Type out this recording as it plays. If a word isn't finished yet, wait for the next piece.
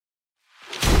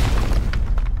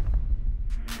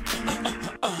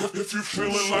If you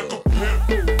feeling like a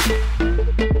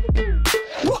pimp.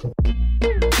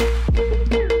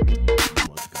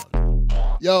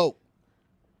 Yo.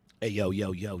 Hey, yo.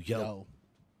 Yo. Hey,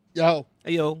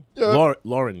 yo. Yeah.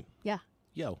 Lauren. Yeah.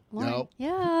 Yo. Lauren. Yo.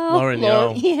 Lauren,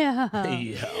 yo. Yeah.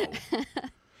 Hey, yo.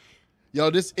 Yo,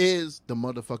 this is the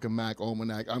motherfucking Mack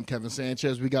Almanac. I'm Kevin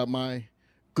Sanchez. We got my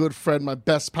good friend, my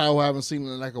best pal who I haven't seen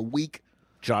in like a week,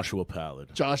 Joshua Pallard.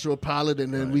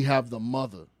 and then we have the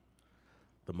mother.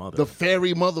 The mother. The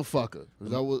fairy motherfucker.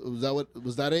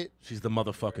 Was that it? She's the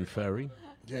motherfucking fairy.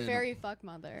 Yeah, Fairy fuck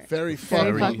mother. Fairy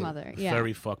Fairy fuck fuck mother. mother. Yeah.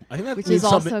 Fairy fuck. I think that Which means is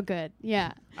something. also good.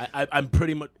 Yeah. I'm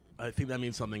pretty much. I think that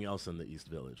means something else in the East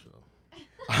Village, though.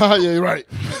 Yeah, you're right.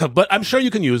 But I'm sure you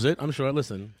can use it. I'm sure.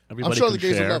 Listen, everybody I'm sure can the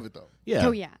gays share. will love it though. Yeah.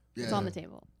 Oh yeah. Yeah. It's on the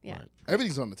table. Yeah. Right.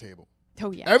 Everything's on the table.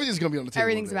 Oh yeah. Everything's gonna be on the table.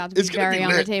 Everything's today. about to be It's gonna very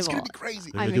on the lit. It's table. gonna be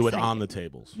crazy. They're gonna I'm do it excited. on the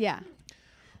tables. Yeah.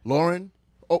 Lauren.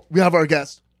 Oh, we have our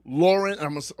guest, Lauren. And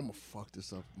I'm gonna fuck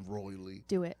this up royally.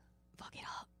 Do it. Fuck it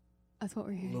up. That's what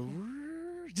we're hearing.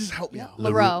 Just help me out.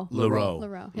 Leroux. Leroux.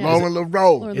 Leroux. Yeah. Lauren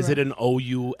Leroux. Is it an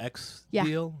OUX Yeah.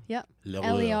 deal? Yep. Leroux.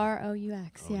 Leroux. Yeah.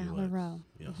 O-U-X. Leroux.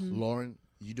 Yes. Mhm. Lauren,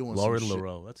 you doing Lauren some shit.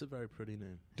 Leroux. That's a very pretty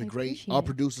name. The I great appreciate our it.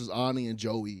 producers Ani and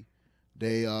Joey,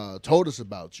 they told us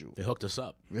about you. They hooked us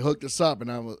up. They hooked us up,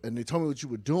 and they told me what you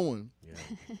were doing,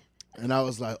 Yeah. and I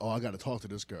was like, oh, I got to talk to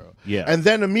this girl. Yeah. And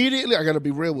then immediately, I got to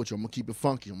be real with you. I'm gonna keep it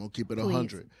funky. I'm gonna keep it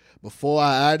 100. Before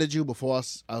I added you,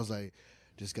 I was like,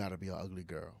 this got to be an ugly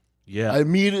girl. Yeah. I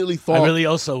immediately thought I really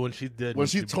also when she did when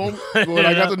she told me when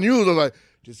I got the news, I was like,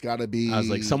 this got to be. I was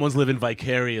like, someone's living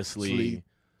vicariously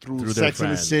through their Sex in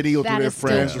the friends. City or That through their is still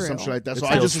friends or true. some shit like that. It's So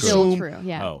still I just true. Still assumed true.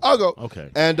 Yeah. Oh. I'll go. Okay.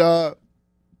 And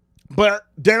but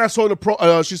then I saw the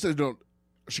pro. She said, "No."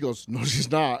 She goes, "No, she's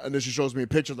not." And then she shows me a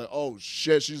picture. Like, oh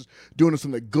shit, she's doing this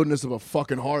from the goodness of a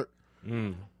fucking heart.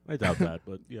 I doubt that,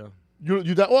 but yeah.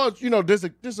 You that? Well, you know, there's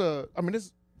a. I mean,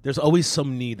 There's always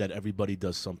some need that everybody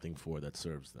does something for that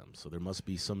serves them. So there must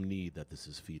be some need that this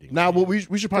is feeding. now. Well, we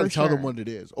should probably For tell them sure. what it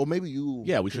is, or maybe you.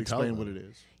 Yeah, we could should tell explain them. what it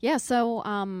is. Yeah, so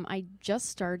I just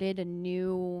started a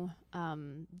new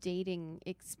dating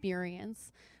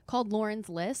experience called Lauren's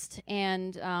List,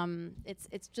 and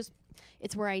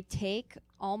it's where I take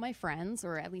all my friends,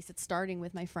 or at least it's starting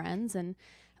with my friends, and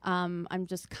I'm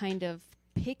just kind of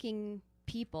picking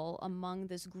people among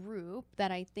this group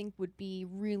that I think would be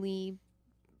really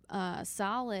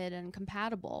solid and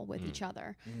compatible with each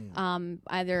other,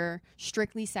 either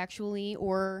strictly sexually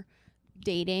or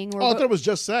dating. Or Oh, I thought it was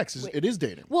just sex. It is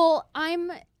dating. well,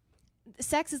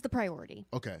 sex is the priority.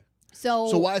 Okay. So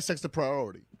So why is sex the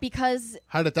priority? because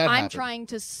How did that I'm happen? trying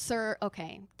to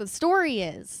okay, the story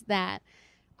is that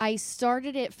I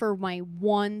started it for my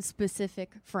one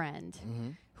specific friend Mm-hmm.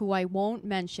 who I won't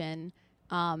mention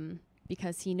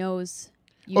because he knows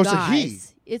you Oh, it's a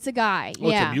guys. he? It's a guy. Oh,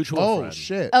 yeah. it's a mutual Oh friend.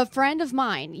 shit. A friend of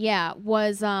mine,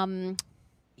 was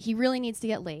he really needs to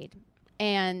get laid.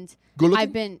 And Good looking?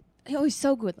 I've been he's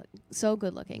so good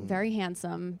looking, very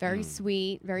handsome, very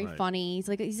sweet, very Right. funny.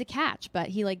 He's a catch, but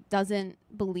he doesn't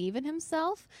believe in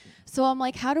himself. So I'm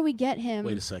like, how do we get him?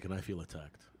 Wait a second, I feel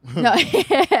attacked. No,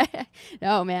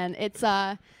 no, man. It's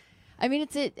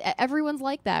everyone's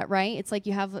like that, right? It's like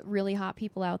you have really hot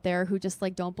people out there who just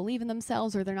don't believe in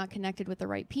themselves, or they're not connected with the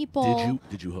right people.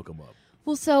 Did you hook him up?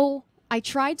 Well, so I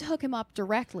tried to hook him up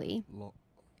directly.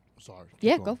 Sorry. Keep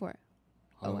Yeah, going. go for it.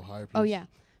 A little higher, Oh please. yeah.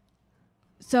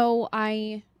 So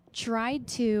I tried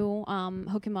to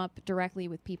hook him up directly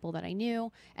with people that I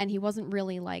knew, and he wasn't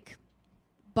really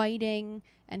biting,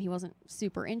 and he wasn't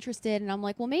super interested. And I'm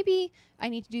like, well, maybe I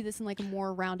need to do this in a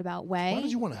more roundabout way. Why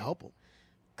did you want to help him?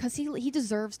 Because he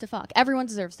deserves to fuck. Everyone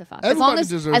deserves to fuck. Everybody as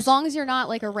deserves- long as you're not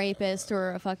a rapist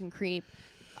or a fucking creep,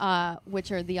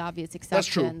 which are the obvious That's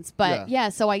true. exceptions. But Yeah.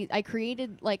 so I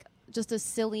created just a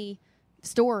silly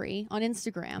story on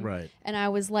Instagram. Right. And I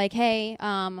was like, hey,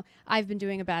 I've been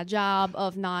doing a bad job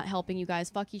of not helping you guys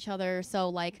fuck each other.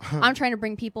 So I'm trying to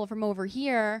bring people from over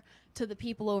here to the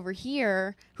people over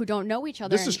here who don't know each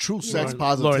other. This is true you sex know-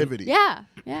 positivity. Yeah.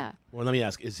 Yeah. Well, let me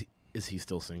ask: Is he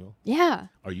still single? Yeah.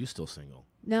 Are you still single?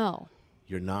 No,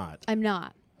 You're not. I'm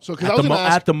not. So because I was At gonna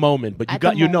ask, the moment, but At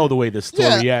the you know moment. the way this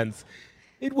story Yeah. ends.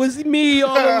 It was me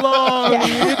all along.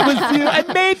 It was you. I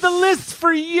made the list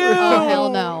for you. Oh, hell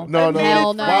no. No, no.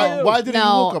 Hell no. Why didn't you No,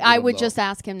 hook up with I him, would though? just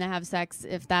ask him to have sex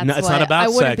if that's No, it's what not about I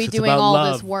wouldn't sex, be it's doing about all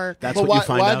love. this work. That's But what why, you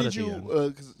find why out did at the you?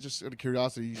 end. 'Cause just out of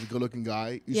curiosity, he's a good-looking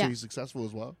guy. You Yeah. say he's successful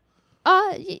as well.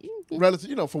 Y-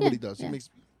 Relative, for what he does, yeah.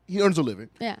 he earns a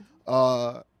living. yeah.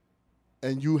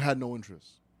 And you had no interest.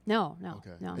 No.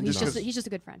 Okay. No. And He's just he's just a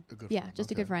good friend. a good Yeah, friend,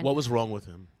 just a okay. good friend. What was wrong with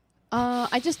him?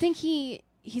 I just think he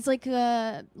he's like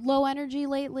low energy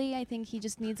lately. I think he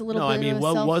just needs a little No, bit I mean, of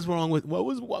what self. was wrong with what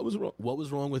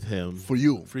was wrong with him For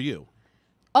you. For you,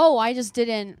 Oh, I just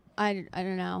didn't. I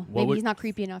don't know. What Maybe would- he's not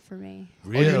creepy enough for me.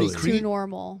 really? need Too Creep?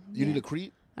 normal. You need Yeah. a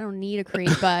creep? I don't need a creep,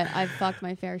 but I've fucked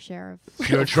my fair share of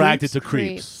You're attracted to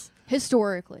creeps.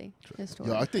 historically.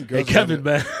 Yo, I think Hey, girls. Kevin,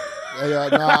 man.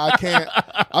 Nah, I can't.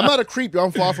 I'm not a creep. Yo,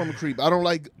 I'm far from a creep. I don't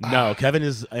like. No, Kevin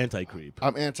is anti-creep.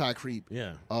 I'm anti-creep.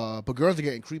 Yeah, But girls are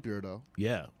getting creepier though.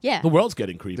 yeah. Yeah. The world's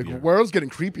getting The creepier. world's getting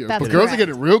creepier, That's but girls are correct.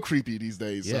 getting real creepy these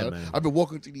days. Yeah, son. man. I've been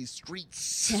walking through these streets.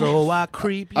 So I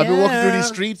creep. I've been walking through yeah. these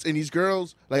streets, and these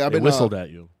girls, like I've They been whistled at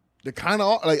you. They're kind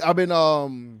of like I've been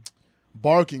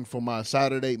barking for my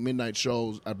Saturday midnight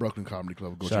shows at Brooklyn Comedy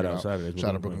Club. Go Shout check it out out. Saturdays,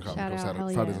 Shout out Brooklyn Brooklyn Shout Comedy Club. out,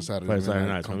 hell Fridays yeah. and Saturdays. Friday, Saturday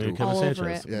midnight, nights. come Maybe through. Kevin All over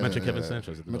Sanchez. it. Mention Kevin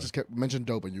Sanchez. At the Mention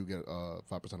dope and you get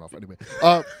 5% off. Anyway,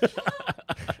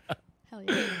 Hell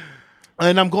yeah.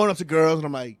 and I'm going up to girls and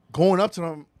I'm like going up to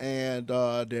them and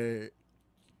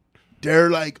they're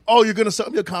like, oh, you're gonna sell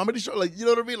me a comedy show, like you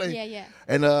know what I mean, like Yeah.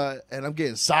 and I'm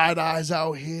getting side eyes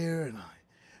out here and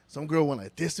some girl went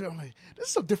like this. I'm like, this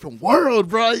is a different world,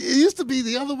 bro. It used to be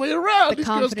the other way around. The These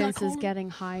girls got confidence is cool. getting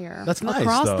higher. That's nice,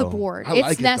 across the though. board. I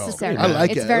like It's it, though. necessary. I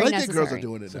like it's it. very I like necessary. that girls are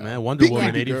doing it So, now. man, Wonder Big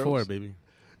Woman creepy '84, girls. baby.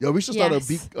 Yo, we should start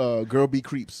Yes. a girl be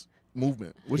creeps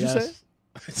movement. What'd you say? Yes.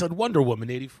 I said Wonder Woman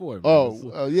 '84. man.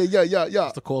 Oh, yeah.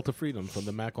 It's a call to freedom from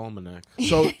the Mack Almanac.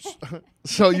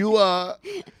 So you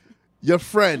your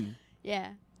friend,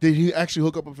 Yeah. did he actually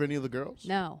hook up with any of the girls?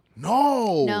 No.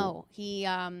 No. He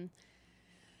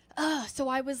so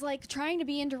I was like trying to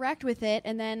be indirect with it,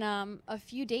 and then a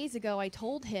few days ago I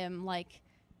told him like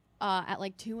at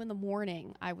like 2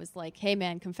 a.m. I was like, hey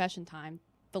man, confession time.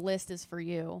 The list is for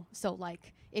you. So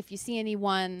like if you see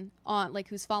anyone on like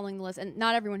who's following the list, and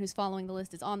not everyone who's following the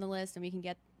list is on the list, and we can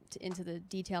get into the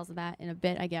details of that in a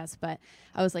bit, I guess. But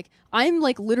I was like, I'm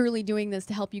like literally doing this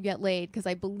to help you get laid because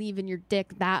I believe in your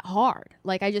dick that hard.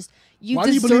 Like I just Why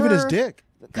do you believe in his dick?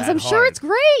 Because That I'm sure hard. it's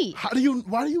great.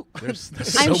 Why do you? There's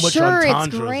so I'm much sure it's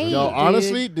entendres in great. it. Yo, dude.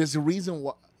 honestly, there's a reason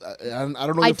why. I don't know.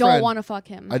 I your don't friend. want to fuck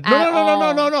him. No, at no.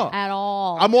 all. At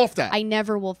all. I'm off that. I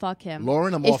never will fuck him.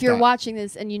 Lauren, I'm if off you're that. watching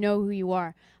this and you know who you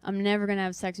are, I'm never gonna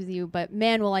have sex with you. But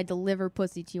man, will I deliver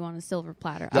pussy to you on a silver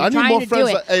platter? Yeah, I I'm need trying more to do friends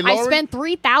it. like- hey, I Lauren, spent I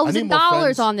need $3,000 more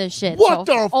friends. on this shit. What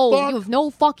so, the oh, fuck? you have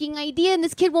no fucking idea, and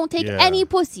this kid won't take Yeah. any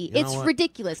pussy. You know It's what?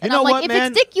 ridiculous. You And know I'm like, what, if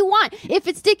man? it's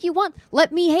dick you want,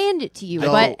 let me hand it to you.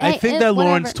 Yo, but I hey, think that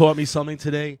Lawrence whatever. taught me something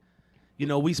today. You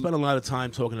know, we spent a lot of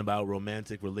time talking about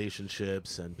romantic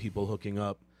relationships and people hooking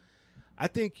up. I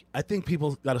think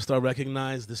people got to start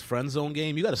recognize this friend zone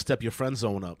game. You got to step your friend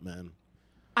zone up, man.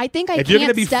 I think I If you're gonna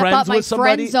can't be step friends up my with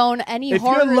somebody- friend zone any If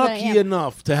harder you're than I lucky am.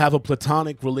 enough to have a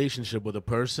platonic relationship with a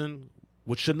person,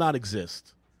 which should not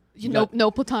exist. You know,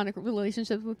 no platonic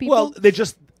relationships with people. Well, they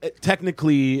just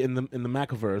technically in the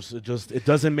Macaverse, it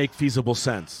doesn't make feasible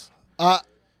sense.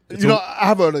 You know, I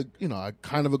have a. You know, I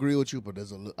kind of agree with you, but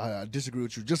I disagree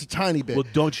with you just a tiny bit. Well,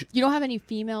 don't you? you don't have any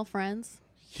female friends?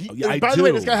 Yeah, I by the way,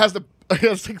 do. this guy has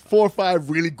like 4 or 5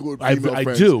 really good female I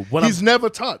friends. do. What He's never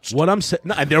touched. What I'm saying,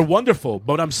 no, and they're wonderful.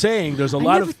 But I'm saying there's a I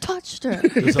lot never of touched her.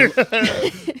 there's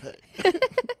a-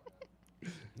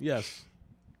 yes.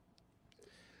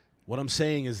 What I'm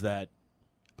saying is that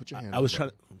Put your hand. I was up, trying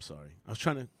to. I'm sorry. I was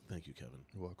trying to. Thank you, Kevin.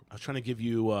 You're welcome. I was trying to give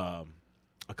you a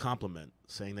compliment,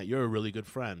 saying that you're a really good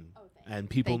friend, and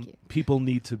Thank you. people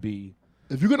need to be.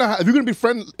 If you're gonna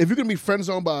be friend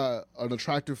zoned by an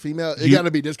attractive female, it You- got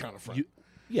to be this kind of friend.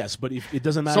 Yes, but if it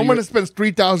doesn't matter. Someone that you're- spends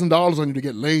 $3,000 on you to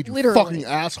get laid, you Literally. fucking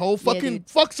asshole. Fucking dude.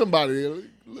 fuck somebody.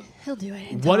 He'll do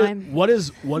it in what time. what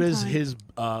is time. his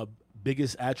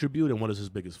biggest attribute and what is his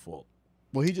biggest fault?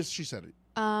 Well, she said it.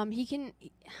 He can.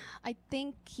 I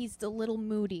think he's a little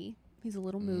moody. He's a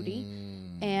little moody,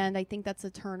 Mm. and I think that's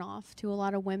a turnoff to a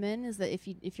lot of women. Is that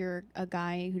if you're a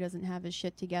guy who doesn't have his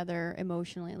shit together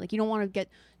emotionally, like you don't want to get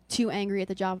too angry at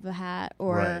the drop of a hat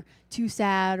or Right. too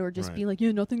sad or just Right. be like,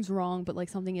 yeah, nothing's wrong, but like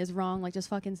something is wrong. Like just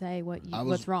fucking say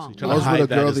what's wrong. trying I to was hide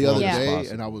with a that girl as the long other as day,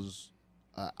 possible. and I was,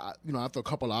 after a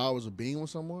couple of hours of being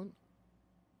with someone,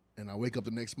 and I wake up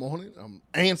the next morning, I'm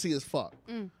antsy as fuck,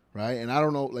 right? And I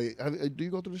don't know, like, do you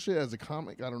go through this shit as a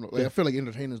comic? I don't know. Like, I feel like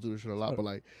entertainers do this shit a lot, but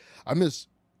like, I miss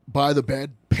by the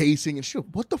bed pacing and shit.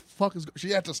 What the fuck is?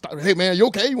 She had to stop. Hey man, you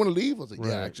okay? You want to leave? I was like, yeah,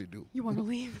 I Right. actually do. You want to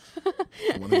leave?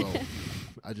 I want to go.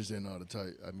 I just didn't know how to tell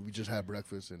you. I mean, we just had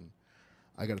breakfast and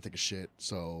I got to take a shit.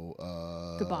 So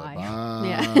Goodbye. Bye.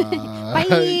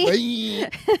 Yeah.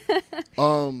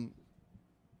 Bye.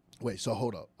 Wait. So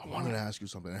hold up. I wanted to ask you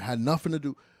something. It had nothing to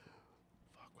do.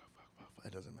 Fuck.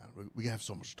 It doesn't matter. We have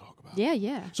so much to talk about.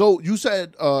 Yeah. So you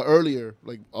said earlier,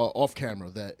 like off camera,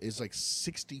 that it's like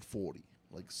 60-40.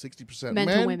 like 60% Men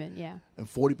men to women, yeah. and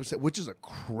 40%, which is a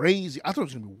crazy. I thought it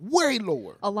was gonna be way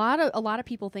lower. A lot of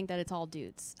people think that it's all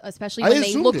dudes, especially I when they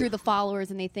assumed look it. through the followers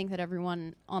and they think that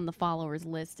everyone on the followers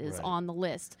list is Right. on the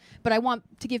list. But I want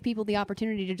to give people the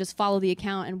opportunity to just follow the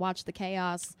account and watch the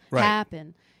chaos Right.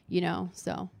 happen.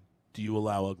 So Do you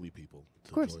allow ugly people?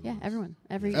 of course, join yeah, those? everyone,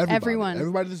 Everybody.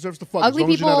 Everybody deserves to fuck. Ugly as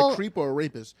long as you're not people a creep or a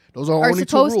rapist. Those are are only two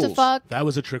supposed rules. to fuck. That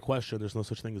was a trick question. There's no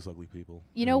such thing as ugly people.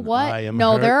 You know And what? I am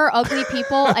No, hurt. there are ugly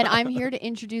people, and I'm here to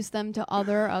introduce them to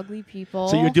other ugly people.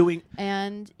 So you're doing.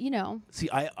 and See,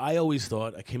 I always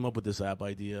thought I came up with this app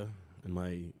idea in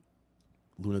my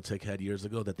lunatic head years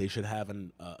ago that they should have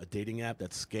a dating app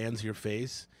that scans your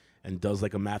face and does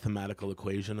like a mathematical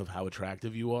equation of how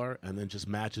attractive you are, and then just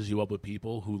matches you up with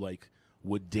people who like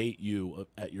would date you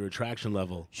at your attraction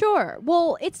level. Sure.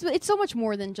 Well, it's so much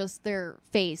more than just their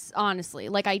face, honestly.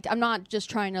 Like I'm not just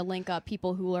trying to link up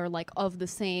people who are like of the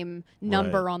same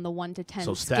number Right. on the 1 to 10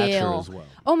 So scale. stature as well.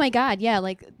 Oh my God, yeah.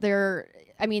 Like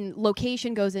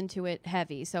location goes into it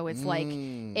heavy. So it's like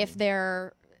if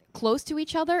they're close to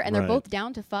each other and they're Right. both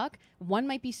down to fuck, one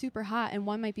might be super hot and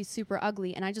one might be super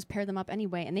ugly, and I just pair them up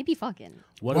anyway, and they be fucking.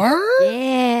 What if, Word?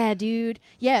 Yeah, dude.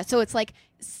 Yeah, so it's like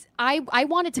I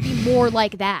want it to be more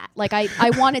like that. Like I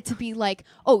want it to be like,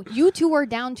 oh, you two are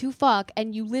down to fuck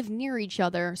and you live near each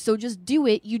other, so just do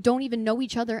it. You don't even know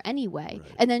each other anyway,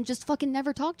 and then just fucking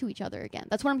never talk to each other again.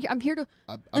 That's what I'm here. I'm here to.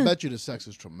 I bet you the sex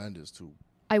is tremendous too.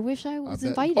 I wish I was bet.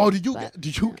 invited. Oh, did you? but-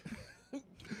 Did you?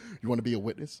 You want to be a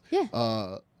witness? Yeah.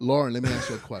 Lauren, let me ask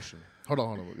you a question. Hold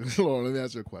on. Lauren, let me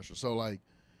ask you a question. So, like,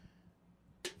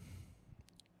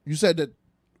 you said that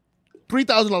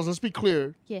 $3,000. Let's be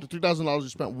clear. Yeah. The $3,000 you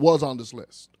spent was on this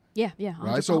list, Yeah,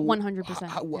 right? So, 100%.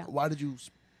 how- yeah. why did you?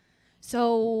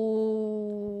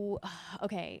 So,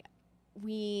 okay,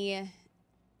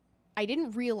 I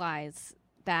didn't realize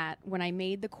that when I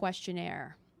made the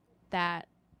questionnaire that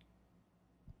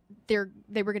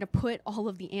they were going to put all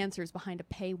of the answers behind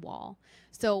a paywall.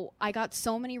 So I got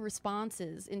so many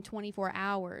responses in 24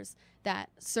 hours that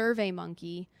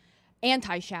SurveyMonkey,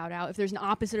 anti-shout out, if there's an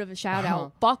opposite of a shout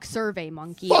out, fuck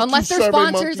SurveyMonkey. Fuck Unless you, they're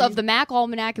sponsors SurveyMonkey. of the Mack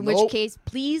Almanac, in Nope. which case,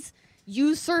 please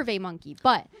use SurveyMonkey.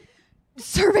 But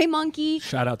SurveyMonkey,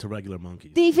 shout out to regular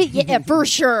monkeys. yeah, for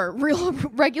sure. Real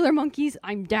regular monkeys,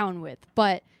 I'm down with.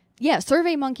 But yeah,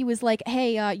 SurveyMonkey was like,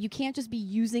 hey, you can't just be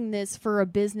using this for a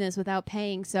business without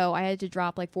paying. So I had to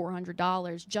drop like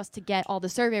 $400 just to get all the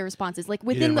survey responses, like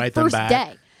within didn't the write them first back?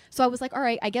 day. So I was like, all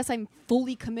right, I guess I'm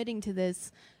fully committing to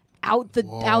this out the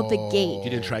gate. You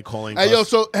didn't try calling. Hey, yo.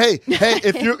 So, hey,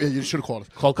 if you're, you should have called us.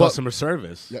 call But- customer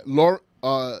service. Yeah, Lauren.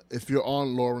 If you're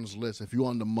on Lauren's list, if you're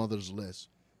on the mother's list,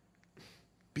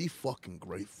 be fucking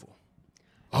grateful.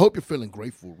 I hope you're feeling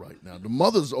grateful right now. The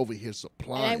mother's over here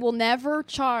supplying. And I will never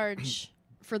charge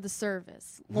for the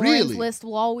service. Really? Lauren's list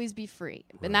will always be free.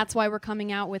 And that's why we're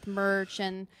coming out with merch,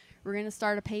 and we're going to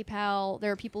start a PayPal.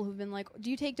 There are people who've been like,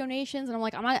 do you take donations? And I'm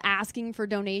like, I'm not asking for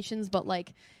donations, but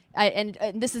like, and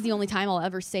this is the only time I'll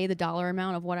ever say the dollar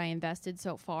amount of what I invested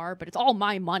so far, but it's all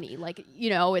my money. Like,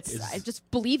 I just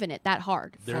believe in it that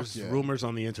hard. There's yeah. rumors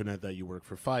on the internet that you work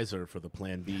for Pfizer for the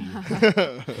Plan B, for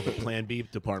the Plan B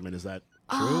department. Is that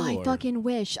true? Oh, I or- fucking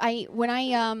wish. I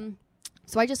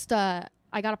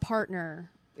got a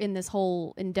partner in this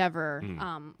whole endeavor.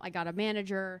 I got a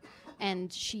manager,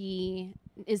 and she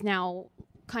is now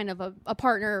kind of a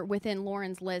partner within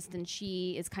Lauren's list, and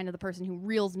she is kind of the person who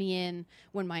reels me in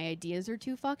when my ideas are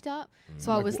too fucked up.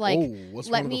 So I was like, oh, what's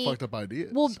let one me. of the fucked up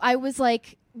ideas? Well, I was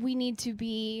like, we need to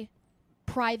be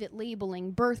private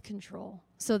labeling birth control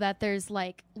so that there's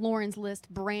like Lauren's List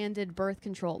branded birth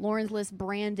control, Lauren's List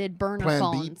branded burner Plan B?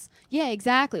 phones. Yeah,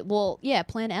 exactly. Well, yeah,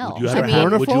 Plan L. Would you I ever mean, have,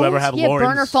 Burner would you ever phones? have yeah, Lauren's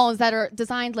burner phones that are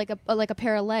designed like a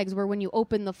pair of legs, where when you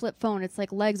open the flip phone, it's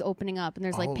like legs opening up, and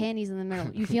there's like Oh. panties in the middle.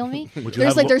 You feel me? Would you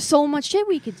have There's so much shit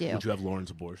we could do. Would you have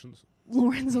Lauren's abortions?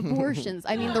 Lauren's abortions.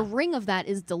 I mean, the ring of that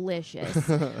is delicious.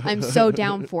 I'm so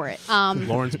down for it.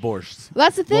 Lauren's borscht.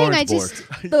 That's the thing. Lauren's I just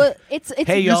borscht. it's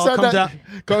Hey, You y'all, said come that- down.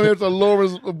 Come here to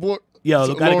Lauren's abort. Yo,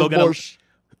 to gotta go Lauren get a- Borscht.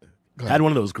 Had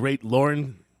one of those great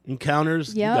Lauren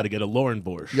encounters. Yep. You got to get a Lauren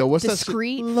borscht. Yo, what's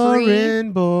discreet, free.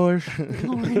 borscht.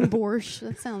 Lauren Borscht.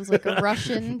 That sounds like a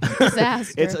Russian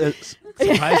disaster. It's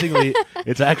surprisingly,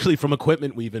 it's actually from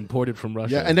equipment we've imported from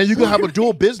Russia. Yeah, and then you can have a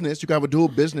dual business. You can have a dual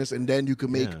business, and then you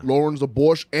can make Yeah. Lauren's a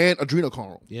borscht and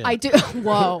adrenochrome. yeah. I do.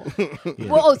 Whoa.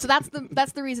 Well, so that's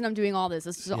the reason I'm doing all this.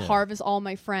 Is to harvest all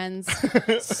my friends' stem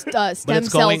it's cells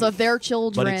going- of their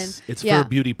children. But it's yeah. for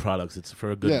beauty products. It's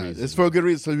for a good Yeah, reason. it's for a good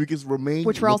reason, so you can remain.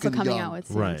 which we're also looking coming young. out with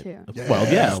soon right. too.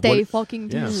 Well, yeah. Stay what- fucking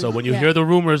tuned. yeah. So when you Yeah. hear the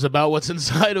rumors about what's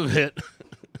inside of it,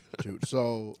 Dude,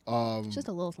 so It's just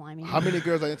a little slimy. how many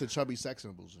girls are into chubby sex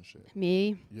symbols and shit?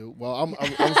 Me. You? Well,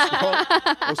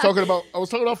 I was talking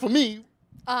about for me.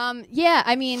 Yeah,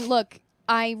 I mean, look,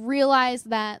 I realize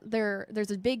that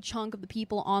there's a big chunk of the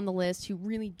people on the list who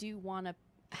really do want to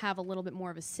have a little bit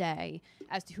more of a say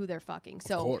as to who they're fucking.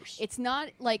 So course. it's not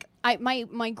like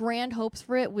my grand hopes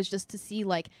for it was just to see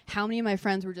like how many of my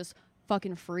friends were just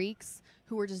fucking freaks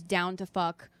who were just down to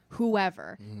fuck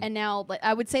whoever. And now like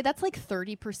I would say that's like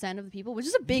 30% of the people, which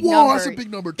is a big number. That's a big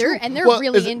number too. They're Well,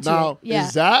 really is it, into now, it. Yeah.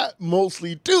 Is that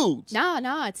mostly dudes? No,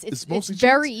 it's mostly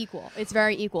very equal. It's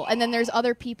very equal. And then there's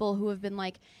other people who have been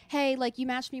like, hey, like you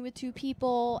matched me with 2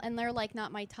 people and they're like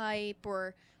not my type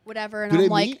or whatever. And Do I'm they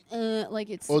like, meet? like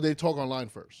it's Or they talk online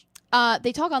first?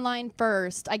 they talk online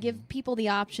first. I give people the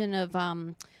option of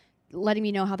letting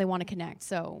me know how they want to connect.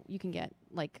 So you can get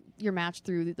like your match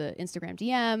through the Instagram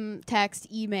DM, text,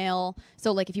 email.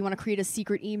 So like if you want to create a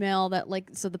secret email that like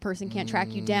so the person can't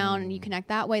track you down and you connect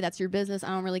that way, that's your business. I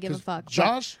don't really give a fuck.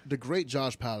 Josh, the great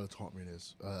Josh Pallet taught me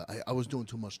this. I was doing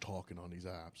too much talking on these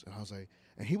apps, and I was like,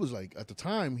 and he was like, at the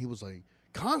time, he was like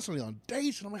constantly on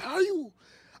dates, and I'm like, how do you?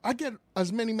 I get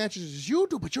as many matches as you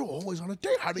do, but you're always on a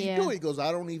date. How do you do it? He goes,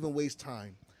 I don't even waste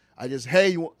time. I just,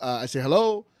 hey, I say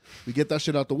hello. We get that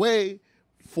shit out the way.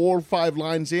 4 or 5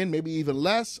 lines in, maybe even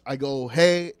less. I go,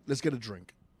 hey, let's get a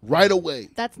drink right away.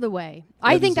 That's the way.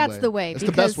 I think that's the way That's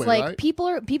because the best way, like right?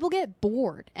 people get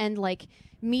bored and like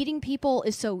meeting people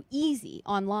is so easy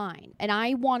online, and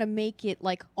I want to make it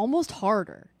like almost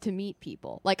harder to meet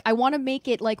people. Like I want to make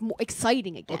it like more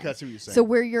exciting again. Okay, I see what you're saying. So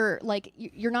where you're like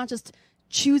you're not just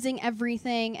choosing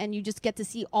everything and you just get to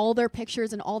see all their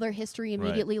pictures and all their history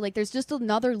immediately. Like there's just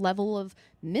another level of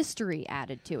mystery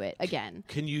added to it again.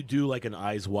 Can you do like an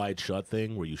eyes wide shut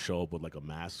thing where you show up with like a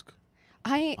mask?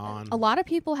 A lot of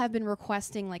people have been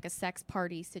requesting like a sex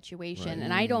party situation,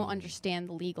 and I don't understand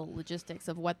the legal logistics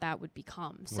of what that would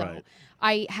become. So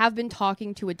I have been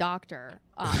talking to a doctor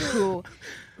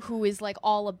who is like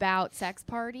all about sex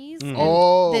parties,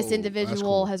 and this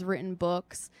individual has written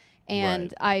books.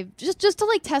 And I just to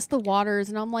like test the waters,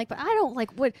 and I'm like, but I don't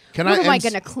like what. Am I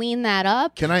going to clean that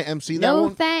up? Can I MC that no,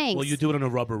 one? thanks. Well, you do it on a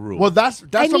rubber roof. Well, that's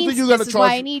something you got to This is try.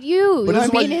 why I need you. But You this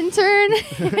is want to be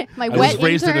an intern? My I wet was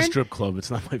raised intern. in a strip club. It's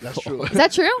not my That's fault. true. Is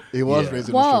that true? He was Yeah. raised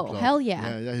in a Whoa, strip club. hell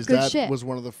yeah. His Good dad shit. was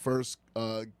one of the first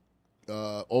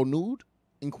all nude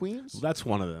in Queens. That's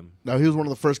one of them. No, he was one of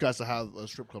the first guys to have a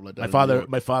strip club like that.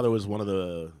 My father was one of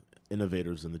the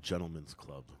innovators in the Gentlemen's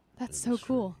Club. That's so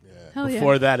cool. Yeah. Hell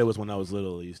Before that, it was when I was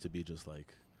little. It used to be just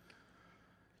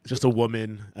a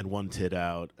woman and one tit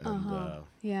out and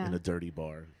Yeah. in a dirty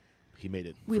bar. He made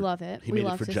it. We love it. He We made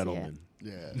love it for to see it. gentlemen.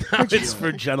 Yeah. Now it's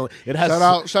for gentlemen. It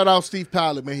has Shout out Steve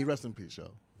Pallet, man. He rest in peace,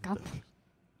 yo. God,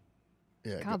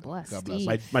 Yeah. God bless God Steve.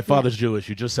 bless. My father's Jewish.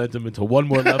 You just sent him into one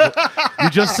more level. You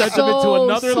just sent him into So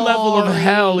another level of sorry.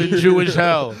 hell in Jewish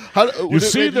hell. You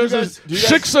see, there's a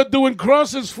shiksa doing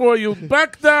crosses for you.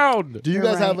 Back down. Do you You're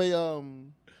guys right. have a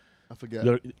I forget.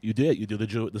 You did. You do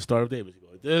the Star of David. You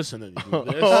go like this, and then you do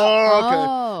this, Oh, okay.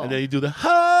 Oh. and then you do the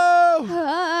ho.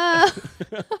 Ah.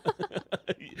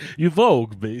 You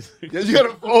vogue, basically. Yeah, you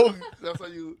gotta vote. That's how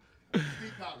you.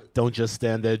 Steve Pallet. Don't just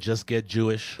stand there. Just get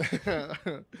Jewish.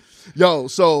 Yo,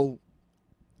 so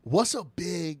what's a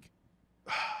big?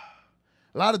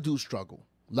 A lot of dudes struggle.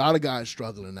 A lot of guys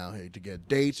struggling out here to get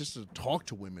dates, just to talk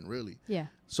to women, really. Yeah.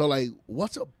 So, like,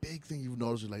 what's a big thing you've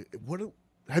noticed? Like,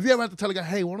 have you ever had to tell a guy,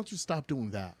 hey, why don't you stop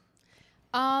doing that?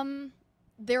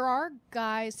 There are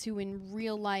guys who in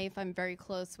real life I'm very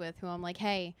close with who I'm like,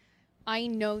 hey, I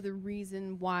know the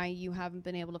reason why you haven't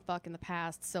been able to fuck in the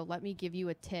past, so let me give you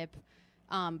a tip.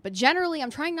 But generally, I'm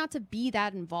trying not to be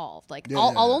that involved. Like, Yeah.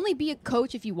 I'll only be a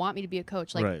coach if you want me to be a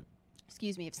coach. Like, Right.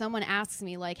 excuse me, if someone asks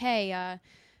me, like, hey,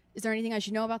 is there anything I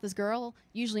should know about this girl?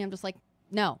 Usually I'm just like,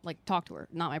 no, like, talk to her.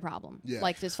 Not my problem. Yeah.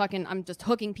 Like, I'm just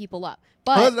hooking people up.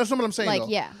 Well, But, that's not what I'm saying, like, though.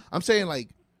 yeah. I'm saying, like,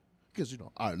 because,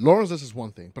 all right, Lawrence, this is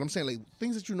one thing. But I'm saying, like,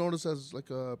 things that you notice as, like,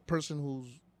 a person who's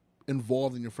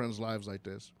involved in your friends' lives like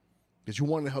this. Because you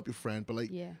want to help your friend, but, like,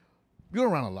 Yeah. you're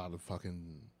around a lot of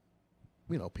fucking,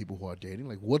 people who are dating.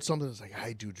 Like, what's something that's like,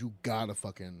 hey, dude, you gotta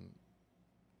fucking,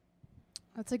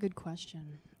 That's a good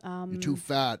question. you're too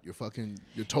fat,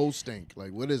 your toes stink.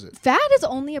 Like, what is it? Fat is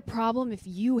only a problem if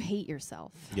you hate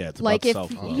yourself. Yeah, it's Like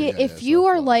about if self-love. if you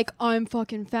are self-love. like, I'm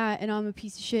fucking fat and I'm a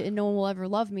piece of shit and no one will ever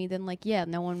love me, then like, yeah,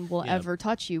 no one will Yeah. ever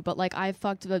touch you. But like, I've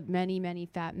fucked with many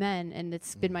fat men, and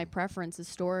it's been my preference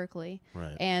historically.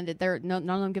 Right. And none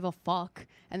of them give a fuck,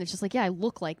 and it's just like, yeah, I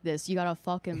look like this. You got a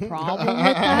fucking problem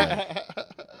with that?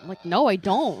 I'm like, no, I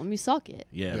don't. Let me suck it.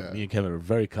 Yeah, Yeah. me and Kevin are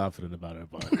very confident about our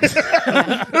bodies.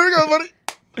 Here we go, buddy.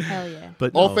 Hell yeah.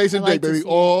 But All no, face I and like dick, to baby. see it.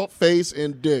 All face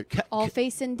and dick. All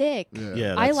face and dick.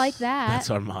 Yeah, I like that. That's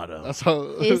our motto. That's how.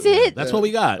 Is it? That's what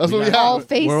we got. That's what we got- have. All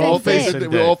face We're and all dick. face and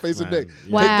We're all dick, face and man. dick. Yeah.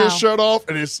 Take Wow. this shirt off,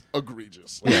 and it's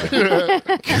egregious.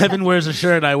 Kevin wears a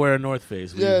shirt. I wear a North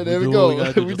Face. Yeah, there we do go. what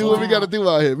gotta do. We Just do what we Wow. got to do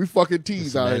out here. We fucking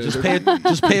tease out man, here.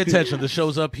 just pay attention. The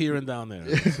show's up here and down there.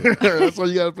 That's all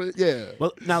you got to put. Yeah.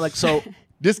 Well, now, like, so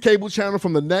This cable channel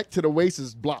from the neck to the waist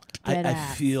is blocked. Dead I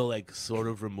ass. feel like sort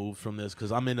of removed from this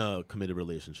because I'm in a committed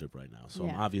relationship right now, so I'm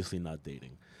Yeah. obviously not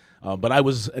dating. But I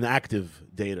was an active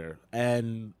dater,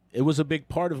 and it was a big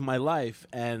part of my life.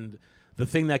 And the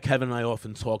thing that Kevin and I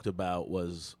often talked about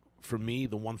was, for me,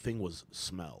 the one thing was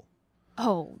smell.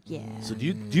 Oh yeah. So do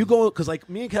you go, because like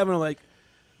me and Kevin are like,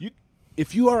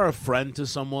 if you are a friend to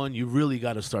someone, you really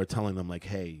got to start telling them like,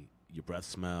 hey, your breath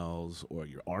smells or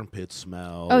your armpits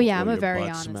smell. Oh yeah, or I'm a your very butt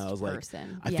honest smells.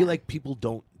 person. I Yeah. feel like people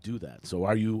don't do that. So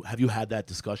have you had that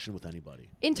discussion with anybody?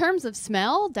 In terms of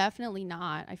smell, definitely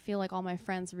not. I feel like all my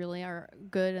friends really are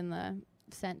good in the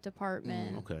scent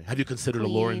department. Okay. Have you considered a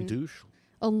Lauren Clean. douche?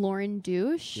 A Lauren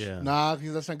douche? Yeah. Nah,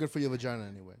 because that's not good for your vagina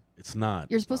anyway. It's not.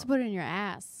 You're supposed to put it in your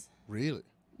ass. Really?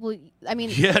 Well, I mean,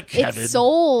 Yeah, Kevin. it's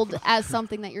sold as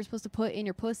something that you're supposed to put in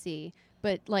your pussy,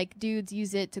 but like dudes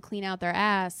use it to clean out their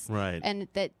ass. Right. And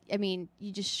that, I mean,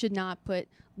 you just should not put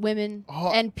women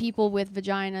Oh. and people with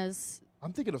vaginas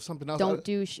I'm thinking of something else. don't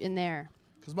douche in there.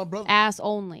 Because my brother. Ass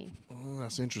only, Oh,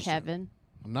 that's interesting. Kevin.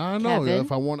 Nah, no. Kevin. Yeah,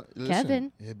 if I want to.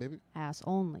 Kevin. Yeah, baby. Ass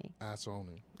only. Ass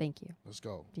only. Thank you. Let's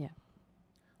go. Yeah.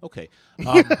 Okay.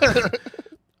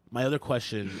 My other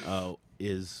question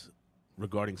is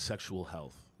regarding sexual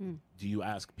health. Do you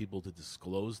ask people to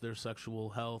disclose their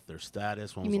sexual health, their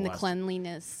status? When You was mean the last-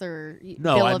 cleanliness or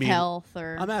No, bill I of mean, health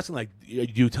or? I'm asking, like, do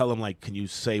you tell them, like, can you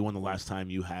say when the last time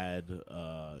you had,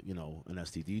 an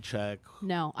STD check?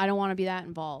 No, I don't want to be that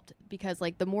involved because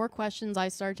like the more questions I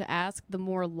start to ask, the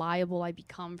more liable I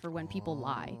become for when people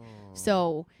lie.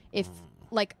 So if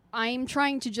like I'm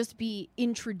trying to just be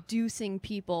introducing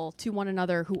people to one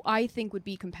another who I think would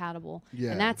be compatible,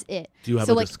 Yeah. and that's it. Do you have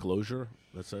so a like disclosure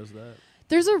that says that?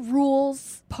 there's a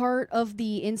rules part of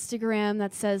the Instagram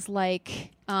that says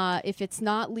like if it's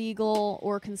not legal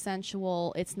or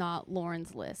consensual, it's not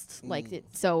Lauren's list. Like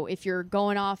so if you're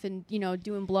going off and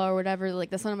doing blow or whatever, like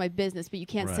that's none of my business. But you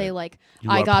can't say Right. like You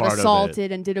I are got part of it.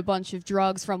 assaulted and did a bunch of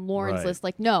drugs from Lauren's Right. list.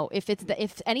 Like no,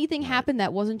 if anything happened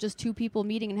that wasn't just two people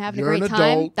meeting and having You're a an great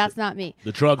time, adult. that's not me.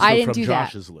 The drugs I are didn't from do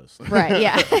that. Josh's list. Right?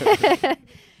 Yeah.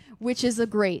 Which is a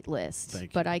great list,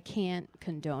 Thank but I can't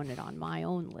condone it on my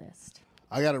own list.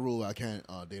 I got a rule. I can't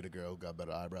date a girl who got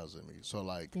better eyebrows than me. So,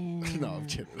 like, no, I'm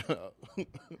kidding.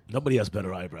 Nobody has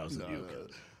better eyebrows than No, you.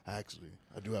 actually,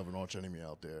 I do have an arch enemy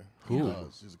out there. Who?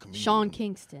 He's a comedian. Sean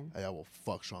Kingston. Hey, I will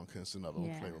fuck Sean Kingston up. Don't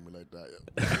Yeah. play with me like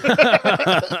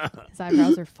that. His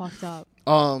eyebrows are fucked up.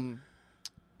 All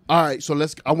right, so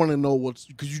I want to know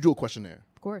because you do a questionnaire,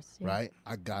 Of course. Yeah. right?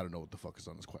 I gotta know what the fuck is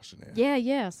on this questionnaire.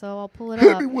 Yeah. So I'll pull it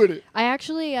Hit up. me with it. I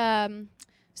actually,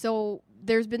 so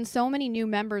there's been so many new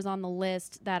members on the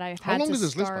list that I've How had long to is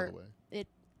this list, by start. the way?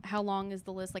 How long is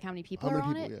the list? Like how many people How are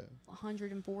many on people? it? Yeah.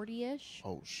 140-ish.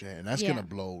 Oh shit, and that's Yeah. gonna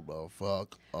blow the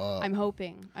fuck up. I'm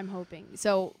hoping.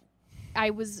 So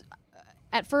I was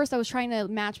at first I was trying to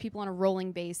match people on a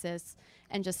rolling basis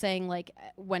and just saying like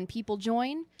when people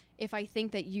join, if I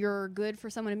think that you're good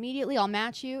for someone immediately, I'll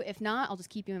match you. If not, I'll just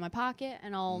keep you in my pocket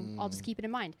and I'll just keep it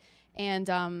in mind. And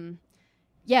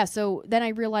so then I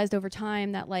realized over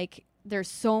time that like there's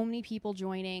so many people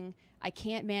joining. I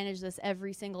can't manage this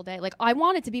every single day. Like I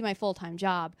want it to be my full-time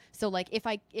job. So like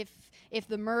if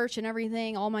the merch and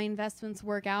everything, all my investments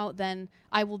work out, then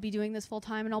I will be doing this full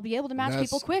time and I'll be able to match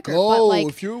people Let's quicker.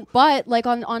 go. But like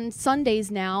on Sundays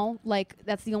now, like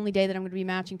that's the only day that I'm going to be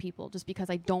matching people just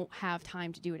because I don't have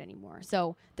time to do it anymore.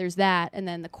 So there's that. And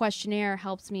then the questionnaire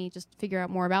helps me just figure out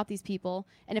more about these people.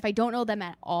 And if I don't know them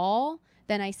at all,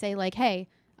 then I say like, hey,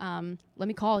 let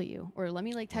me call you or let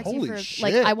me like text Holy you for shit.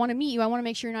 like I want to meet you. I want to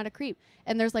make sure you're not a creep.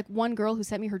 And there's like one girl who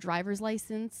sent me her driver's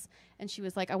license and she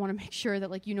was like, I want to make sure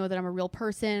that like you know that I'm a real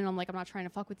person. And I'm like, I'm not trying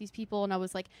to fuck with these people. And I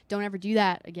was like, don't ever do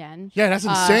that again. Yeah, that's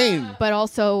insane. But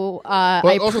also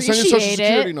I also send your appreciate social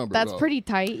security it. number, That's though. pretty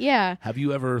tight. Yeah. Have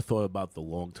you ever thought about the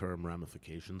long-term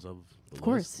ramifications of the Of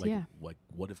course, list? yeah. Like,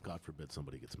 what if, God forbid,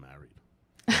 somebody gets married?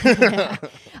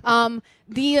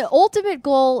 The ultimate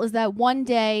goal is that one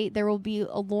day there will be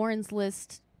a Lauren's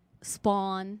List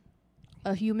spawn,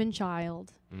 a human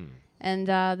child, and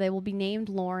they will be named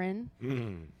Lauren.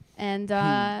 And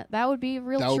that would be a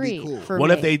real That would be treat cool. for What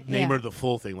me. if they name Yeah. her the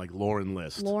full thing, like Lauren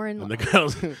List? Lauren And the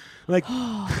girls, like,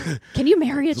 Can you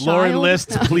marry a child? Lauren List,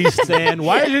 please stand.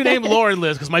 Why is your name Lauren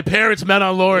List? Because my parents met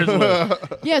on Lauren's list.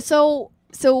 Yeah, so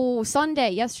So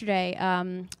yesterday,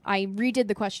 I redid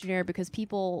the questionnaire because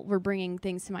people were bringing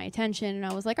things to my attention, and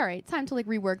I was like, all right, it's time to like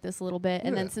rework this a little bit.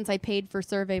 And then since I paid for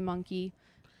SurveyMonkey,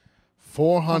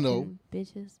 400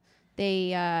 bitches,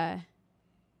 they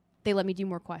let me do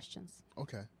more questions.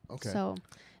 Okay. So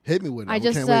hit me with it. I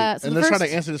just can't wait. so and the let's try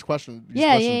first- to answer this question.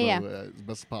 Yeah. As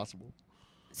best as possible.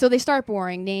 So they start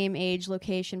boring: name, age,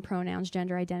 location, pronouns,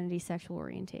 gender identity, sexual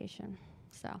orientation.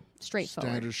 So straightforward,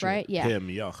 Standard shit. right? Yeah. Him,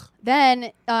 yuck.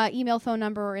 Then email, phone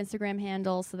number, or Instagram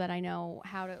handle so that I know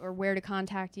how to or where to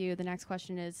contact you. The next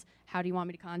question is, how do you want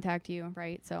me to contact you,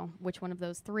 right? So which one of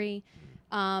those three?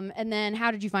 And then how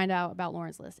did you find out about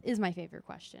Lauren's List is my favorite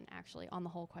question, actually, on the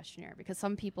whole questionnaire, because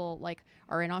some people like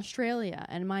are in Australia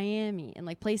and Miami and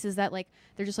like places that like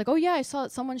they're just like, oh yeah, I saw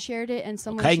it, someone shared it and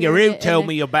someone Kangaroo told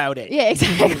me about it. Yeah,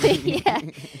 exactly. Yeah.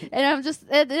 And I'm just,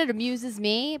 it amuses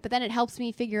me, but then it helps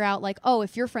me figure out like, oh,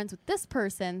 if you're friends with this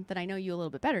person, then I know you a little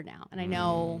bit better now. And I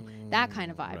know that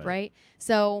kind of vibe, right?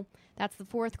 So that's the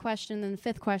fourth question. Then the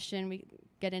fifth question, we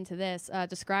get into this.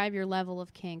 Describe your level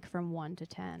of kink from 1 to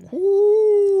 10.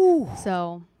 Ooh.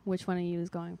 So which one of you is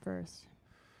going first?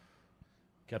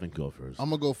 Kevin, go first. I'm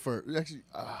gonna go first. Actually,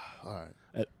 all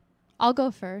right. I'll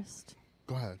go first.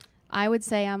 Go ahead. I would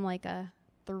say I'm like a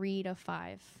 3 to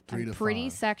 5. 3 I'm to pretty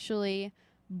 5. sexually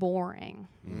boring.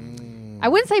 I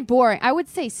wouldn't say boring. I would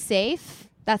say safe.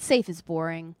 That safe is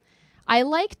boring. I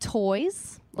like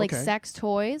toys, like Okay. sex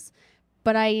toys,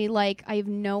 but I have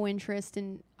no interest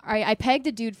in. I pegged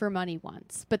a dude for money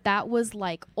once, but that was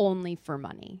like only for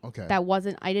money. Okay. That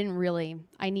wasn't. I didn't really.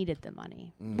 I needed the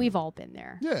money. We've all been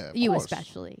there. Yeah, of you course.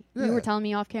 especially. Yeah. You were telling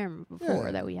me off camera before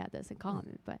Yeah. that we had this in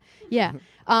common, but yeah.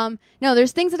 No,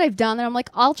 there's things that I've done that I'm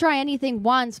like, I'll try anything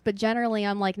once, but generally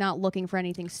I'm like not looking for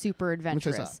anything super Let me tell you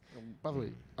adventurous. something. By the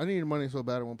way, I needed money so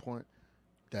bad at one point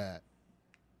that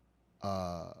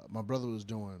my brother was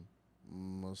doing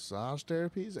massage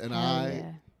therapies, and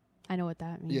Yeah. I know what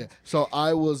that means. yeah. So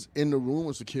I was in the room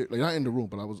with security, like not in the room,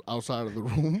 but I was outside of the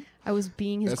room. I was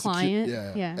being his As client.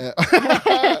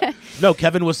 yeah. No,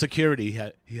 Kevin was security.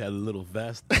 He had a little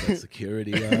vest, had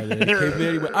security on it. He came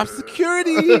in, he went, I'm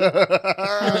security.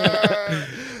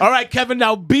 All right, Kevin,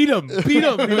 now beat him. Beat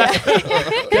him.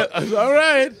 All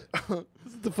right.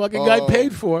 This is the fucking guy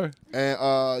paid for.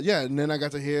 And yeah, and then I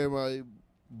got to hear my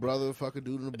brother fuck a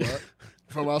dude in the butt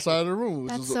from outside of the room, which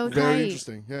That's was so very tight.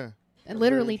 interesting. Yeah.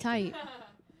 Literally tight.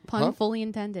 Pun Huh? fully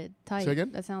intended. Tight. Say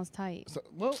again? That sounds tight. So,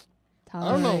 well, Tight.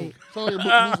 I don't know.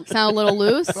 Sound a little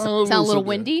loose? Sound a little Sound a loose little in there.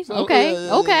 windy? Sound- Okay.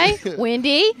 yeah, Okay. yeah.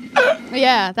 Windy?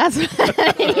 Yeah, that's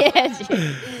yeah.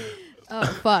 Gee. Oh,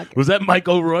 fuck. Was that Mike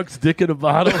O'Rourke's dick in a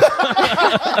bottle?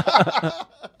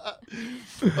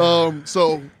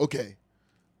 So okay.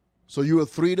 So you were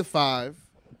 3 to 5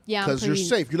 Yeah, I'm because you're pretty-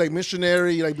 safe. You like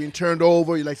missionary. You like being turned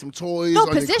over. You like some toys. No, on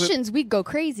your clip. positions, we'd go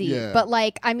crazy. Yeah. But,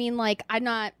 like, I mean, like, I'm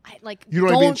not, You don't like being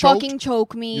don't choked? fucking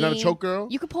choke me. You're not a choke girl?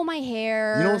 You could pull my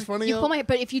hair. You know what's funny, You yo? pull my,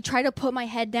 but if you try to put my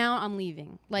head down, I'm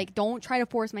leaving. Like, don't try to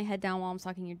force my head down while I'm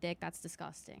sucking your dick. That's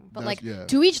disgusting. But, That's- like, yeah.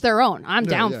 to each their own. I'm Yeah,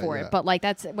 down yeah, for yeah. it. But, like,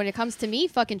 that's, when it comes to me,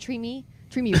 fucking treat me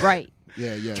right.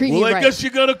 Yeah, yeah. Treat Well, me I right. guess you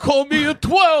gotta call me a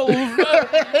 12.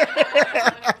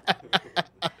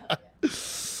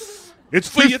 It's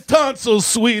for your tonsils,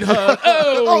 sweetheart.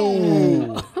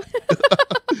 Oh.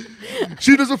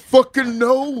 She doesn't fucking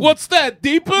know. What's that,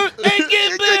 deeper? Ain't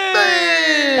get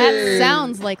That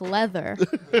sounds like leather.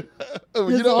 Oh,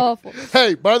 It's awful.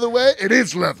 Hey, by the way, it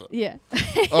is leather. Yeah.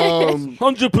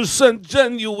 100%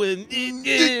 genuine.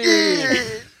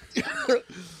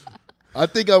 I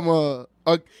think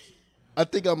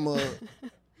I'm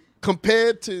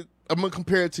compared to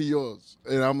compare it to yours,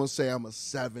 and I'm gonna say I'm a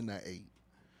 7 or 8.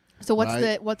 So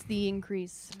Right. what's the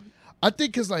increase? I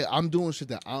think because like I'm doing shit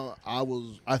that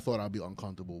I thought I'd be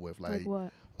uncomfortable with, Like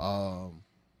what?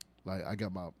 like I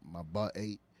got my butt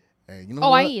ate, and you know Oh,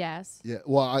 what? I eat ass. Yeah,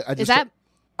 well I just Is that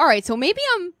all right? So maybe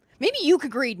you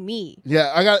could grade me.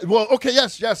 yeah I got well okay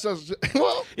yes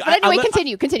well But anyway,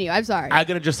 continue. I'm sorry. I'm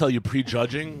gonna just tell you,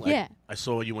 prejudging. Like, Yeah. I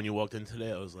saw you when you walked in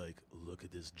today. I was like, look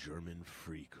at this German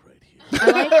freak right here.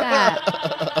 I like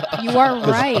that. You are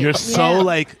right. You're so Yeah.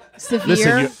 like severe.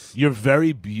 Listen, you're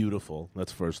very beautiful.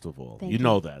 That's first of all. Thank You you.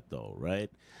 know that though, right?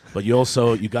 But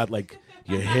you got like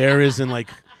your hair is in like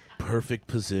perfect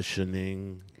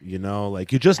positioning. You know,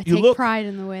 like you I take look. pride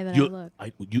in the way that You,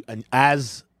 I look. and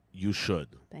as you should,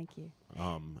 Thank you.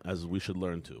 as we should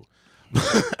learn to.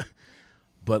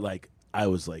 But like I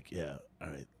was like, yeah, all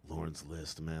right. Lauren's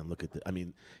List, man. Look at the. I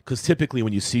mean, because typically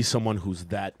when you see someone who's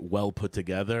that well put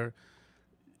together,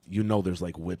 you know there's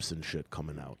like whips and shit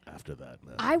coming out after that.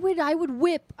 Man. I would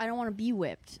whip. I don't want to be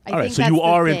whipped. I All right, think so that's you the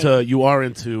are thing.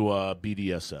 into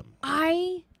BDSM.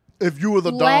 I If you were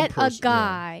the dom let person, a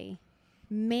guy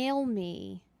mail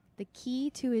me the key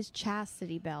to his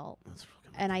chastity belt,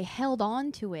 and I held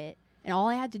on to it, and all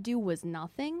I had to do was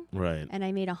nothing, Right. and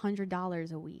I made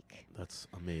 $100 a week. That's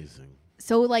amazing.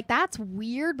 So like that's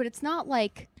weird, but it's not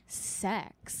like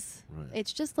sex. Right.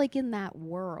 It's just like in that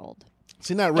world. It's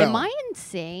in that realm. Am I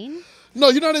insane? No,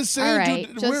 you're not insane, All right,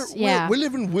 dude. just- We're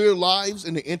living weird lives,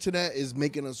 and the internet is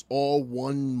making us all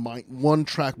one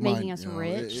track mind. Making us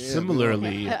rich.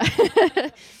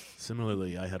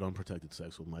 Similarly, I had unprotected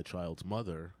sex with my child's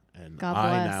mother, and God I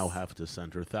bless. now have to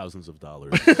send her thousands of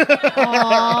dollars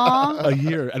Aww. a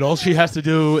year, and all she has to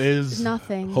do is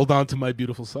Nothing. hold on to my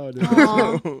beautiful son.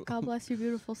 Aw. God bless your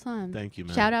beautiful son. Thank you,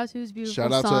 man. Shout out to his beautiful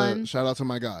Shout son. out to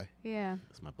my guy. Yeah.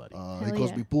 That's my buddy. He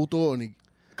calls yeah. me puto, and he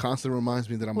constantly reminds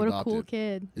me that I'm What adopted. a cool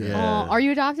kid. Yeah. Aw, are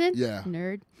you adopted? Yeah.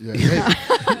 Nerd. Yeah.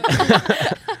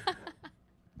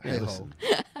 Hey. Hey ho. Listen.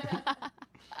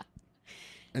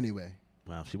 Anyway,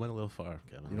 Wow, she went a little far,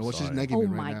 Kevin. you know I'm what? She's sorry. negging Oh me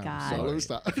my right now. God. So let me Sorry.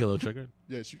 stop. You feel a little triggered?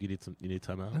 Yeah, You need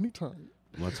time out? anytime.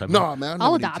 You want time out? No, man. I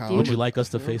I'll never need adopt time. you. Would you like us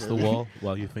to face the wall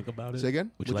while you think about it? Say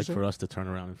again? Would you What'd like you for say? us to turn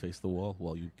around and face the wall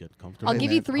while you get comfortable? I'll Hey,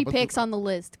 give you man, 3 how about picks the- on the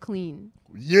list clean.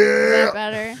 Is Yeah. that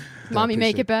better? Mommy,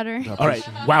 make it better. All right.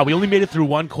 Wow, we only made it through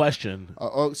one question.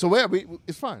 So where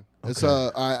it's fine. It's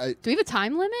I Do we have a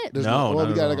time limit? there's No, well, not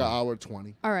we at got like an all. hour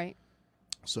 20. All right.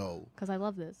 So Because I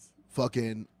love this.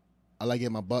 fucking, I like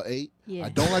getting my butt ate. Yeah. I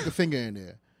don't like a finger in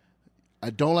there. I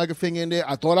don't like a finger in there.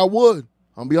 I thought I would.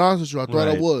 I'm gonna be honest with you. I thought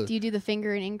I Right. would. Do you do the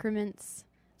finger in increments?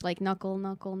 Like knuckle,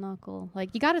 knuckle, knuckle. Like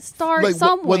you got to start Like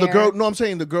somewhere. when the girl, no, I'm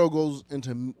saying the girl goes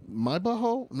into my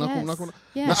butthole. Knuckle, Yes. knuckle.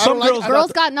 Yeah. Now, I Some don't girls- like,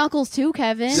 Girls got knuckles too,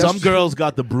 Kevin. Some girls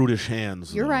got the brutish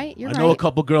hands. You're though. right, you're I know a right.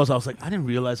 couple girls. I was like, I didn't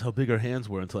realize how big her hands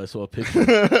were until I saw a picture.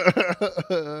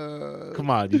 Come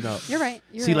on, you know. You're right.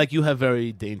 You're See, right. like you have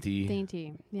very dainty,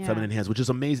 dainty. Yeah. feminine hands, which is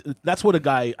amazing. That's what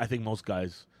I think most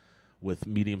guys with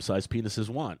medium-sized penises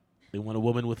want. They want a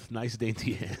woman with nice,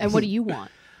 dainty hands. And what do you want?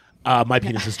 My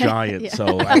penis is giant, Yeah.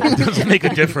 so it doesn't make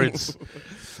a difference.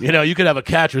 You know, you could have a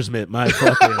catcher's mitt. My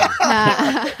fucking,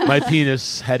 my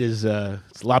penis head is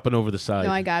slopping over the side.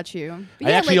 No, I got you. But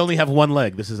I yeah, actually like- only have one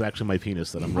leg. This is actually my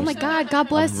penis that I'm Oh my resting. God! God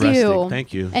bless I'm resting. you.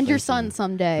 Thank you. And your Thank son you.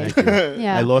 someday. Thank you.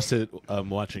 Yeah. I lost it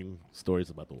watching stories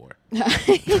about the war.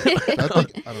 I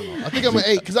don't know. I think I'm an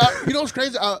 8 because you know what's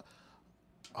crazy.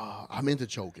 I'm into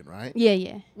choking, right? Yeah.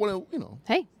 Yeah. Well, you know,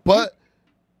 Hey. but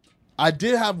I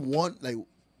did have one like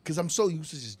because I'm so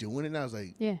used to just doing it now. It's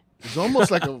like Yeah. it's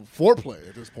almost like a foreplay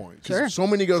at this point. 'Cause Sure. So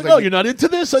many girls. No, you're not into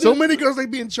this. So many girls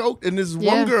like being choked, and this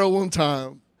Yeah. one girl one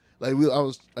time, like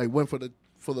I went for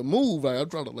the move, like I'm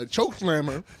trying to like choke slam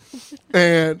her,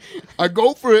 and I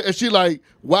go for it, and she like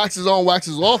waxes on,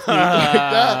 waxes off me like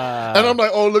that, and I'm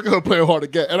like, oh look at her playing hard to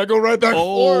get, and I go right back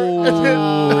forward, and then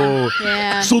Oh.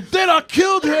 Yeah. So then I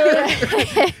killed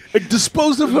her and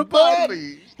disposed of her body.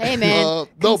 body. Hey man.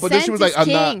 No, but then she was like,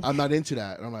 Consent is I'm king. not into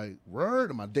that, and I'm like, word,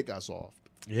 and my dick got soft.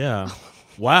 Yeah.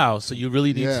 Wow. So you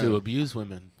really need Yeah. to abuse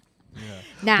women.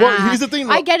 Nah. Well, here's the thing,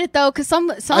 I though. get it though, because some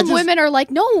just- women are like,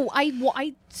 no,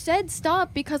 I said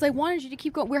stop because I wanted you to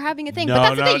keep going. We're having a thing, No, but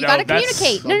that's the no, thing. You no, got to that's-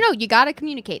 communicate. No, you got to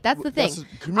communicate. That's the thing.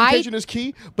 Communication is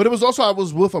key, but it was also I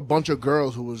was with a bunch of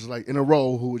girls who was like in a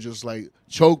row who would just like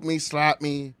choke me, slap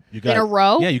me. You got, In a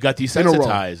row? Yeah, you got a row.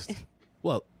 desensitized.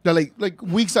 Well, They're like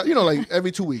weeks out, you know, like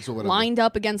every 2 weeks or whatever. Lined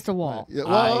up against a wall. Yeah,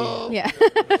 well, Yeah.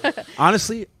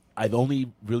 honestly, I've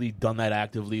only really done that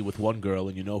actively with one girl,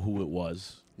 and you know who it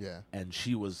was. yeah. And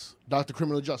she was Dr.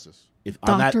 Criminal Justice. if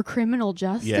on that. Dr. Criminal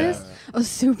Justice? Yeah. A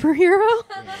superhero?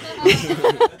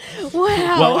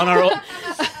 Wow. Well,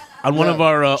 on one of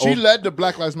our She old, led the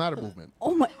Black Lives Matter movement.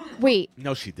 oh my. Wait.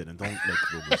 no, she didn't. Don't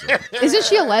make rumors. Up. Isn't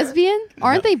she a lesbian?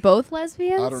 Aren't they both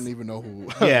lesbians? I don't even know who.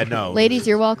 Yeah, no. Ladies,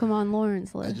 you're welcome on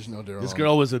Lauren's I list. just know they're This all-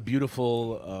 girl was a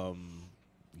beautiful,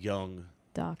 young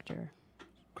Doctor.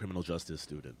 criminal justice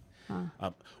student.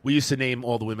 We used to name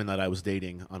all the women that I was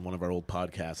dating on one of our old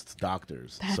podcasts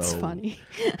doctors. That's so funny.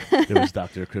 There was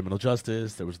Dr. Criminal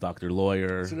Justice. There was Dr.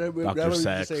 Lawyer. So that- that Dr. was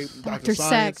Sex. to say Dr. Science.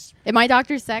 Sex. Am I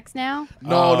Dr. Sex now?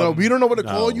 No, we don't know what to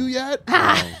no. call you yet.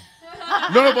 No.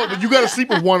 No, but you got to sleep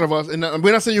with one of us, and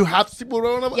we're not saying you have to sleep with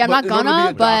one of us. Yeah, I'm not in order to gonna, be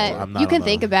a but doctor. I'm not you can on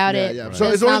think that. about Yeah, it. yeah. Right. So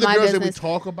It's it's only not the my girls that we business.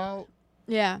 talk about.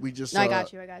 Yeah. We just No, I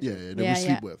got you. Yeah, that we Yeah, sleep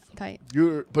yeah. with. Tight.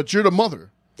 But you're the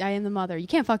mother, I am the mother. You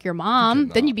can't fuck your mom. You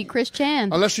cannot. Then you'd be Chris Chan.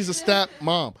 unless she's a stat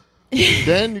mom.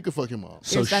 Then you can fuck your mom.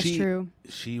 So Yes, that's true.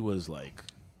 She was like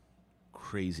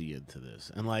crazy into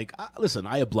this, and like, listen,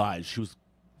 I obliged. She was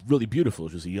really beautiful.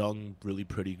 She was a young, really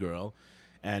pretty girl,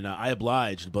 and I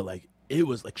obliged. But like, it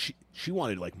was like she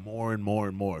wanted like more and more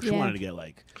and more. She Yeah. wanted to get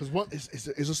like Because it's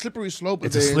a slippery slope.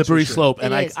 it's a slippery slope,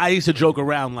 and It is. I used to joke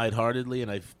around lightheartedly, and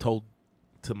I've told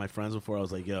to my friends before. I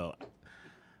was like, yo,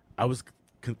 I was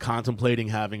contemplating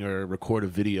having her record a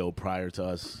video prior to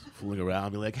us fooling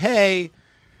around, be like, hey,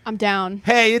 I'm down.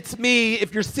 it's me.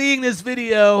 If you're seeing this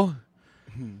video,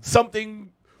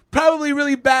 something probably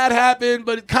really bad happened,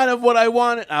 but it's kind of what I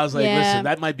wanted. I was like, Yeah. listen,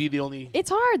 that might be the only. It's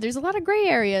hard. There's a lot of gray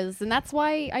areas, and that's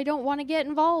why I don't want to get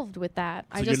involved with that. So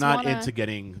I you're just not wanna... into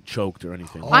getting choked or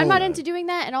anything. I'm not Oh. into doing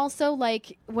that, and also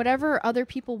like whatever other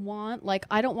people want. Like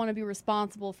I don't want to be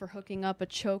responsible for hooking up a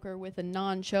choker with a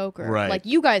non-choker. Right. Like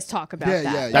you guys talk about Yeah,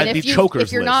 that. yeah, And That'd if be you, choker's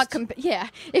if you're not,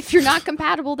 list. if you're not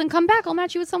compatible, then come back. I'll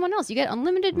match you with someone else. You get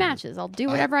unlimited matches. I'll do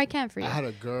whatever I can for you. I had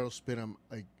a girl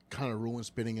kind of ruin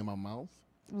spitting in my mouth.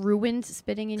 Ruined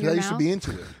spitting in Because your I used to mouth. be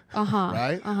into it,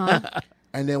 right?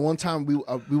 And then one time we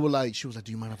were like, she was like,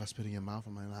 do you mind if I spit in your mouth?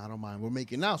 I'm like, nah, I don't mind. We're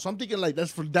making out. So I'm thinking like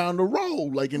that's for down the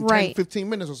road, like in 10, Right. 15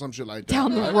 minutes or some shit like that.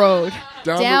 Down the right? road.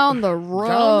 Down Down the Down the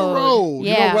road. road.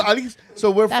 Yeah. You know, at least,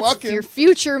 so we're That's fucking. your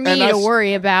future me and I to s-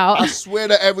 worry about. I swear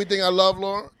to everything I love,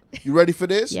 Lauren. You ready for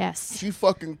this? Yes. She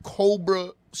fucking cobra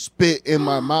spit in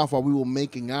my mouth while we were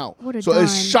making out. What a so it dime.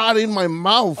 shot in my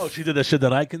mouth. Oh, she did the shit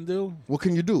that I can do What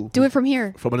can you do? Do it from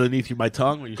here. from underneath my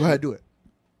tongue. Where you Go ahead, do it.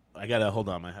 I gotta hold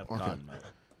on. I have Okay. cotton.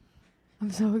 I'm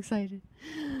so excited.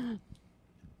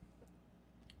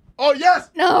 Oh yes,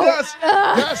 No. yes,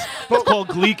 yes. It's called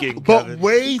gleeking. But Kevin.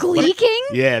 wait, Gleeking?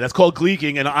 Yeah, that's called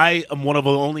gleeking, and I am one of the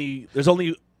only. There's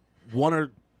only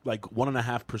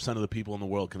 1.5% of the people in the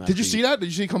world can. Did you actually- see that? Did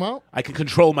you see it come out? I can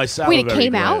control my salivary Wait, it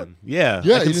came out? gland. Yeah, Yeah, I you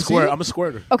can didn't see squirt. it? I'm a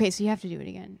squirter. Okay, so you have to do it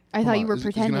again. I thought you were It's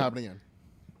pretending. gonna happen again.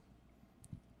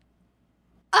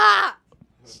 Ah!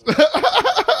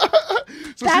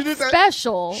 So she did That's that.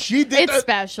 special. She did It's that-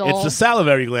 special. It's the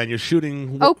salivary gland. You're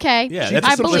shooting. Okay. Yeah, She that's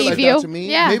did I some shit believe like you. that to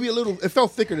me. Yeah. Maybe a little. It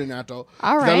felt thicker than that though.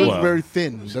 All That right. looked Wow. very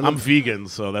thin. That I'm looked- vegan,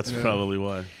 so that's probably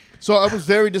why. So I was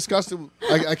very disgusted.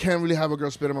 I can't really have a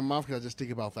girl spit in my mouth because I just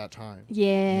think about that time.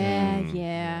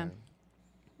 Yeah.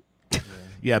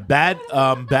 Yeah,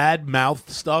 bad mouth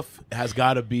stuff has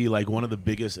got to be like one of the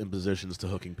biggest impositions to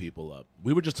hooking people up.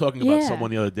 We were just talking about Yeah. someone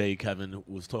the other day. Kevin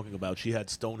was talking about she had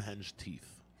Stonehenge teeth.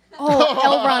 Oh,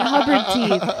 L. Ron Hubbard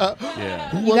teeth.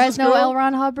 Yeah. You guys know L.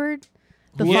 Ron Hubbard?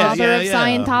 The Yeah, father yeah, of yeah.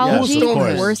 Scientology. Yes, of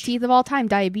course. Worst teeth of all time.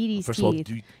 Diabetes First of all,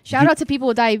 teeth. Shout out to people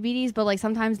with diabetes, but like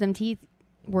sometimes them teeth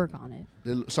work on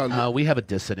it. We have a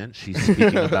dissonant. She's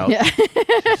speaking about. Yeah.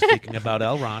 She's speaking about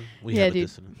L. Ron. We Yeah, have a dude.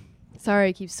 dissonant. Sorry,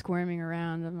 I keep squirming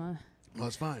around. I'm No,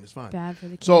 it's fine. It's fine. bad for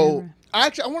the So camera.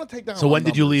 actually, I want to take down. So all when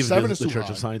did you numbers. leave 7 the is too Church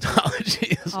of high.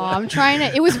 Scientology? Oh, I'm trying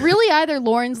to. It was really either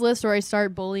Lauren's List or I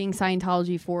start bullying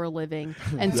Scientology for a living,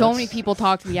 and so many people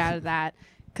talked me out of that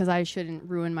because I shouldn't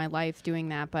ruin my life doing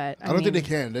that. But I don't think mean, they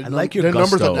can. I like your their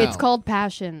numbers gusto. are down. It's called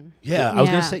passion. Yeah, I was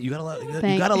Yeah. gonna say you got a lot. You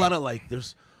Thank- got a lot of like.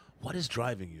 There's what is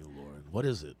driving you, Lauren? What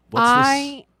is it? What's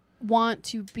I want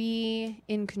to be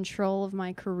in control of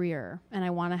my career, and I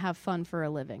want to have fun for a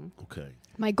living. this? Okay.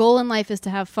 My goal in life is to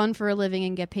have fun for a living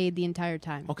and get paid the entire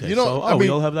time. Okay. You know, so, I we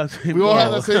mean, all have that same We all have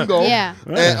goal. that same goal. Yeah.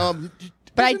 And,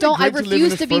 But I isn't it don't. I great to live in refuse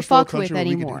this to be first world fucked with country where we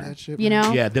can do anymore. that shit, You man?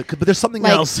 know? Yeah, but there's something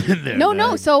Like, else in there. No,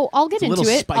 man. So I'll get It's a into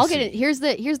little it. I'll get spicy.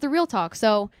 it. Here's the real talk.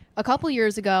 So a couple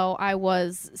years ago, I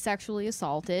was sexually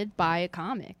assaulted by a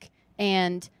comic,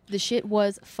 and the shit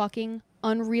was fucking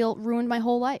unreal. Ruined my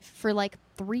whole life for like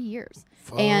 3 years.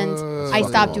 And I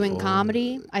stopped doing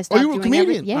comedy. I stopped you were a doing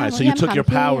comedian? Yeah, All right, well, so yeah, you I'm a took your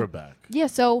comic. Yeah, power yeah. back. Yeah.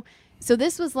 So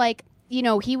this was like,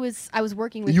 I was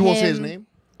working with You him. won't say his name?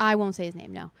 I won't say his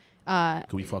name. No. Can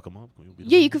we fuck him up? Can we beat him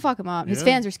Yeah, up? you could fuck him up. His Yeah.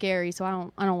 fans are scary, so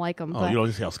I don't like him. Oh, but you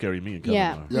don't see how scary me and Kevin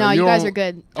yeah. are. Yeah, No, you you're guys all- are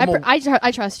good. I'm a-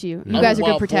 I trust you. You I'm guys a are good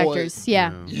wild boy. protectors.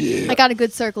 Yeah. I got a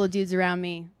good circle of dudes around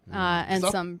me, and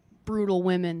Stop. some brutal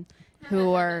women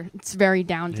who are it's very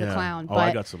down to Yeah. clown. Oh, but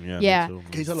I got some. Yeah. yeah. Me too.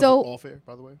 Can you tell So- us off air,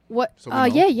 by the way? what? So we know?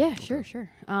 Yeah, sure.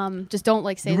 Just don't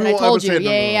like say We that I won't told ever you.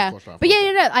 say it. No, Yeah. of course not, of But course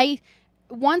yeah. I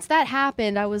once that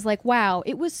happened, I was like, wow,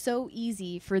 it was so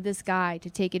easy for this guy to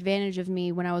take advantage of me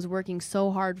when I was working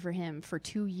so hard for him for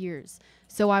 2 years.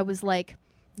 So I was like,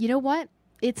 you know what?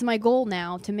 It's my goal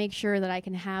now to make sure that I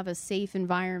can have a safe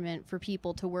environment for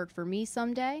people to work for me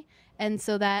someday, and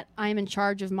so that I'm in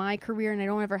charge of my career and I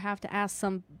don't ever have to ask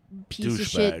some piece of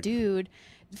shit Douchebag. dude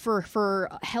for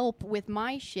help with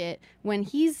my shit when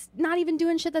he's not even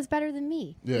doing shit that's better than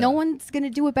me. Yeah. No one's gonna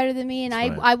do it better than me, and That's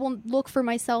right. I will look for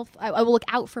myself. I will look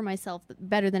out for myself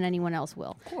better than anyone else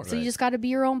will. So you just got to be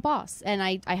your own boss. And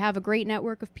I have a great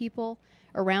network of people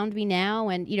around me now,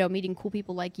 and meeting cool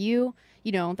people like you.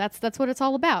 That's what it's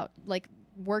all about. Like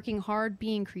working hard,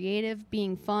 being creative,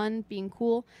 being fun, being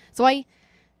cool. So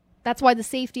that's why the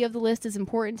safety of the list is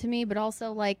important to me, but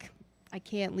also like I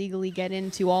can't legally get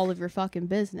into all of your fucking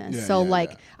business. Yeah, So yeah, like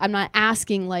yeah. I'm not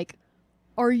asking like,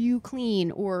 are you clean?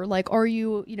 Or like, are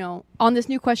you, you know, on this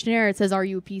new questionnaire it says, are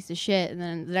you a piece of shit? And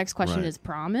then the next question Right. is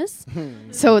promise.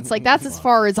 So it's like that's as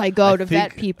far as I go to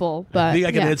vet think- people. But I think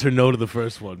I can yeah. answer no to the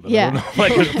first one, but Yeah. I don't know if I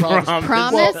can promise.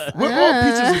 Promise? Well, we're all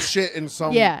pieces of shit in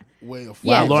some Yeah. way of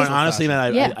Yeah. Wow, Lauren, fashion. honestly,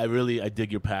 man, Yeah. I really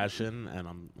dig your passion, and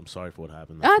I'm sorry for what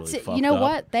happened. That's really it. You fucked know up.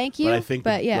 what? Thank you. But I think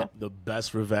yeah. the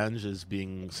best revenge is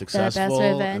being The successful. best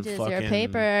revenge and is your fucking-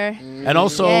 paper. And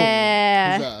also,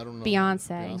 Yeah. Who's that? I don't know.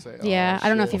 Beyonce. Oh, Yeah. I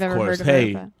don't know if shit. you've of ever course, heard of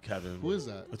hey, her. Kevin. Who is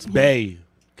that? It's Bay,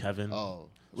 Kevin. Oh,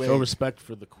 Show respect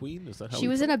for the queen. Is that But how she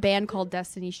we was put in a band called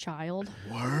Destiny's Child.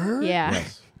 Word? Yeah.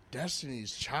 Yes.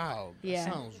 Destiny's Child. Yeah.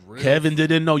 That sounds real. Kevin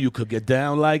didn't know you could get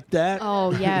down like that.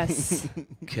 Oh, yes.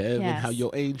 Kevin, yes. how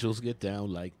your angels get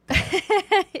down like All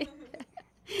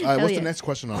right, what's yeah. the next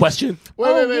question on? question. Wait.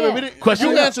 Oh, We yeah. didn't, Question.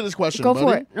 You answer this question, Go buddy.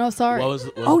 for it. No, sorry. What was-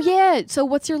 what- Oh, yeah. So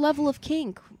what's your level of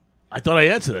kink? I thought I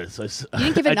answered this. You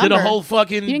didn't give a I did a number. whole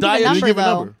fucking You didn't give a diet. number, give a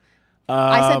though. number.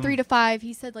 I said 3 to 5.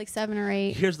 He said like 7 or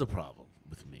 8. Here's the problem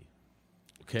with me.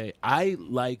 Okay, I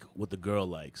like what the girl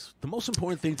likes. The most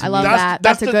important thing to I me. love that.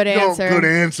 That's a the- good yo, answer. Good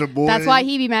answer, boy. That's why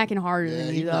he be macking harder Yeah,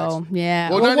 than he you, though. knocks. Yeah.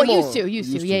 Well, Well, not what anymore. used to.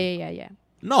 Used to. Yeah.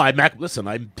 No, listen.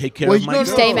 I take care Well, of my no, girl.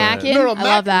 no, Stay no, macking? No, I Mac,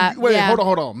 love that. Wait, Yeah.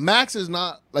 hold on. Max is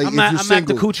not like I if ma- you're I macked the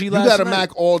single. coochie You last gotta night.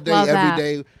 mac all day, Love that.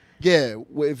 every day. Yeah,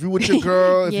 if you're with your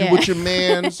girl, if Yeah. you're with your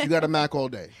mans, you gotta mac all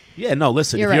day. Yeah, no,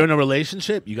 listen. You're if you're right. in a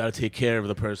relationship, you got to take care of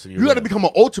the person. You gotta become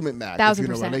an ultimate mac if you're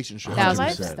in a 1,000%. relationship. 1,000%.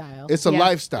 Lifestyle. It's a Yeah.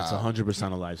 lifestyle. It's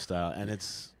 100% a lifestyle, and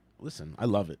listen, I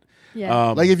love it.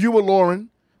 Yeah. Like if you were Lauren,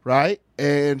 right,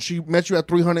 and she met you at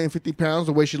 350 pounds,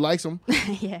 the way she likes them,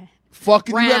 Yeah.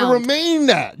 fucking, you gotta Round. remain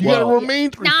that. You Well- gotta remain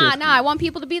 350. Nah. I want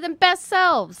people to be their best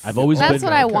selves. I've always That's been what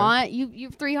that. I Okay. want. You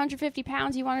 350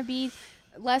 pounds. You want to be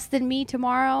less than me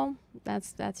tomorrow?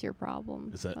 That's your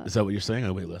problem. Is that But is that what you're saying?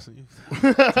 I weigh less than you.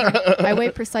 I weigh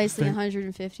precisely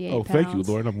 158 Oh, pounds. thank you,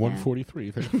 Lauren. I'm Yeah.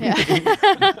 143. Thank you.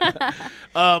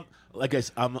 Yeah. Like I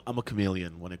said, I'm a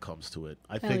chameleon when it comes to it.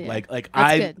 I think yeah. like That's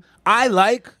I good. I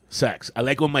like sex. I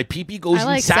like when my pee-pee goes I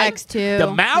like inside sex too. the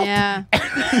mouth. Yeah.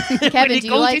 When Kevin, it do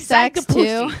you goes like inside sex the pussy.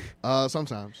 too?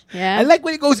 Sometimes. Yeah. I like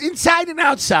when it goes inside and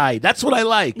outside. That's what I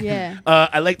like. Yeah.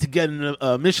 I like to get in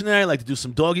a missionary. I like to do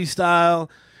some doggy style.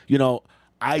 You know,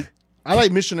 I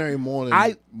like missionary more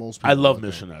than most people. I love think.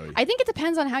 missionary. I think it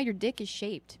depends on how your dick is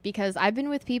shaped because I've been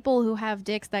with people who have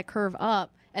dicks that curve up,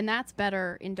 and that's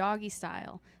better in doggy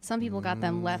style. Some people got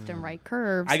them left and right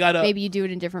curves. Maybe you do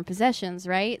it in different positions,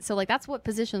 right? So like that's what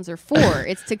positions are for.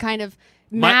 It's to kind of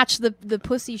match the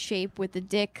pussy shape with the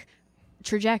dick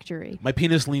trajectory. My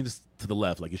penis leans to the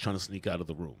left, like he's trying to sneak out of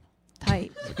the room.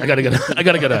 Tight. I gotta get out of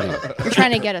here. You're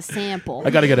trying to get a sample.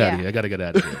 I gotta get out Yeah. of here. I gotta get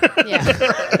out of here. Yeah.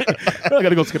 I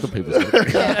gotta go skip the papers.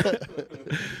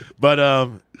 Yeah.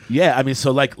 But yeah, I mean,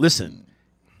 so like, listen,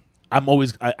 I'm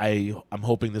always I'm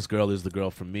hoping this girl is the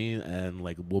girl for me, and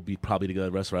like we'll be probably together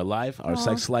the rest of our life. Our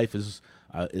sex life is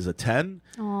a 10,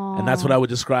 and that's what I would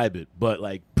describe it. But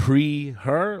like pre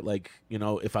her, like you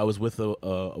know, if I was with a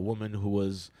woman who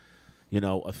was, you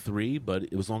know, a 3,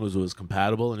 but as long as it was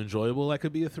compatible and enjoyable, I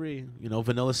could be a 3. You know,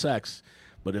 vanilla sex.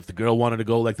 But if the girl wanted to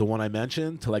go like the one I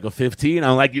mentioned to like a 15,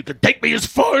 I'm like, you can take me as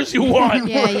far as you want.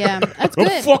 Yeah. That's Don't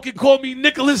good. fucking call me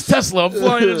Nicholas Tesla. I'm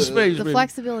flying in space, The baby.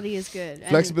 flexibility is good. And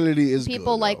Flexibility is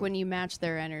people good, like though. when you match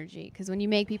their energy because when you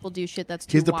make people do shit that's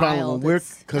too Here's the wild, problem when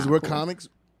it's because not we're cool. comics.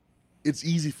 It's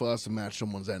easy for us to match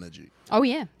someone's energy. Oh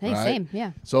yeah, hey, Right? same,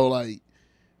 yeah. So like,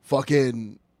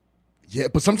 fucking, yeah.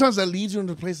 But sometimes that leads you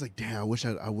into a place like, damn, I wish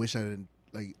I didn't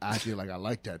like actually like I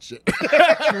like that shit.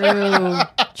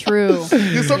 True.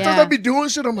 Because sometimes Yeah. I be doing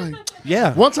shit. I'm like,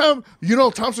 Yeah. one time, you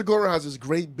know, Tom Segura has this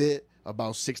great bit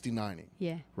about 69ing,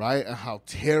 Yeah. right, and how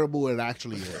terrible it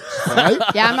actually is, right?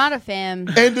 Yeah, I'm not a fan.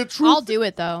 And the truth, I'll do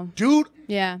it though. dude,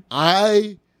 Yeah.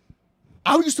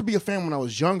 I used to be a fan when I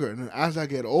was younger, and then as I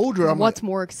get older, I'm What's like,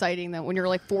 more exciting than when you're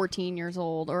like 14 years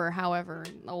old or however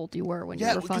old you were when yeah,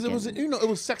 you were because fucking? it was, you know, it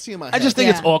was sexy in my head. I just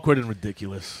think it's Yeah. awkward and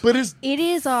ridiculous. but it's It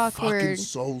is fucking awkward.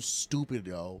 so stupid,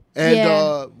 yo. And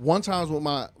Yeah. one time I was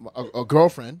with a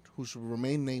girlfriend who should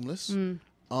remain nameless. Mm.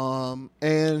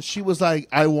 And she was like,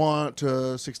 I want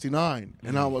 69.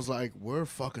 And I was like, we're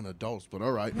fucking adults, but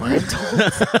all right.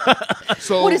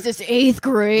 So What is this, 8th but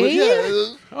grade?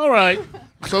 yeah, All right.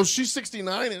 so she's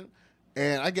 69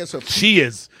 and I guess her She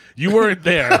is. You weren't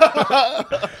there.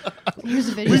 Here's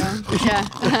a video.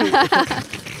 Yeah.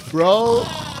 bro,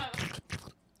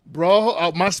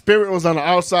 Bro, my spirit was on the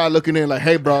outside looking in like,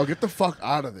 hey, bro, get the fuck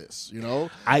out of this, you know?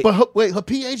 But her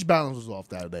pH balance was off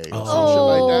that day or some shit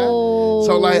like that.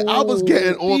 So, like, I was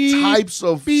getting all types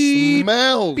of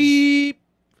smells. Beep.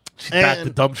 She backed the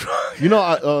dump truck. You know,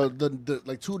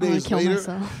 like 2 days later,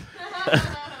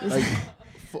 like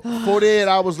 48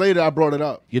 hours later, I brought it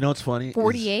up. You know what's funny?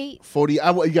 48? 40, you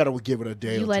got to give it a day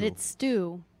or You two. let it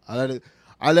stew.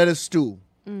 I let it stew.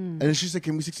 And then she said,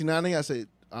 can we 69 it? I said,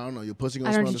 I don't know, your pussy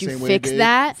gonna smell the same way it did.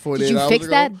 Did you fix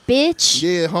that, bitch?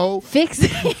 Yeah, ho. Fix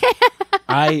it.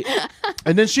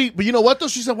 And then but you know what though?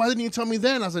 She said, why didn't you tell me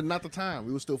then? I said, not the time.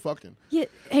 We were still fucking. Yeah.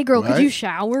 Hey, girl, Right? could you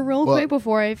shower real quick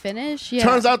before I finish? Yeah.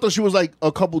 Turns out though, she was like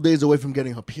a couple days away from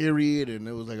getting her period, and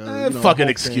it was like a fucking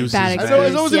excuses. Bad man. excuse.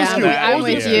 It's always an excuse. I'm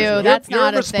with you. That's you're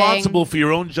not a responsible thing. for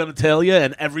your own genitalia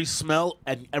and every smell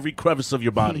and every crevice of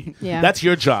your body. Yeah. That's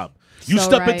your job. You So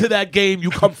step right. into that game, you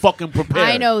come fucking prepared.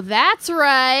 I know that's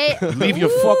right. Leave your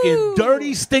fucking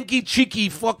dirty, stinky, cheeky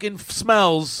fucking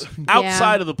smells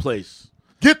outside of the place.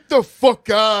 Get the fuck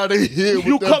out of here.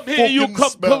 You with come that here, you fucking come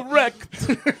smell. correct.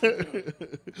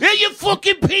 Get your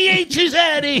fucking pHs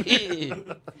out of here.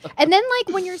 And then,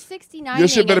 like, when you're 69, Your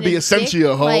shit better and be a Essentia,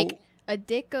 dick, ho. Like, a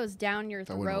dick goes down your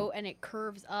wouldn't throat work. and it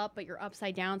curves up, but you're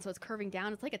upside down, so it's curving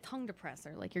down. It's like a tongue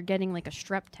depressor. Like you're getting like a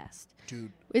strep test.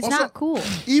 Dude. It's Also, not cool.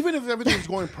 Even if everything's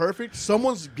going perfect,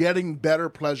 someone's getting better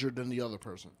pleasure than the other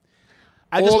person.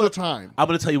 All All the time. I'm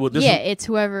going to tell you what this Yeah, is. it's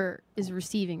whoever is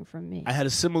receiving from me. I had a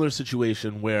similar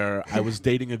situation where I was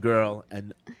dating a girl,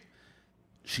 and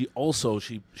she also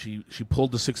she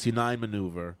pulled the 69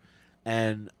 maneuver,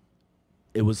 and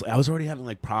I was already having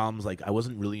like problems. Like I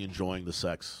wasn't really enjoying the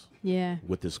sex Yeah.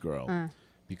 with this girl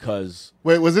because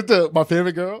Wait, was it my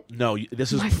favorite girl? no,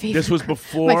 this My favorite was girl.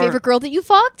 before. My favorite girl that you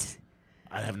fucked?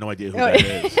 I have no idea who that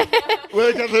is.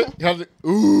 Wait,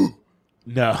 ooh.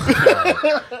 No,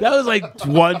 that was like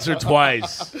once or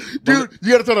twice. Dude,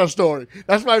 you gotta tell that story.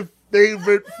 That's my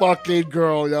favorite fucking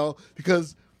girl, yo.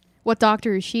 Because What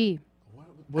doctor is she?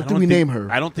 what do we name her?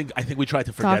 I think we tried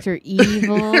to forget. Dr.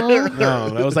 Evil. No,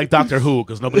 that was like Doctor Who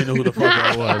because nobody knew who the fuck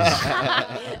that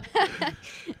was.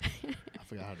 I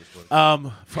forgot how this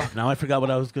works. Fuck. Now I forgot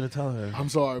what I was gonna tell her. I'm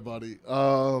sorry, buddy.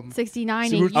 69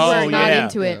 See, and we're- you were Oh, not yeah.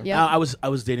 into it. Yeah. Yeah. I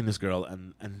was dating this girl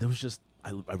and there was just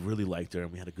I really liked her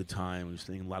and we had a good time. We were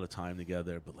spending a lot of time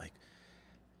together, but like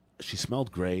she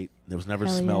smelled great. There was never a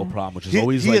Hell smell yeah. problem, which is He-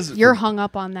 always he like is- You're hung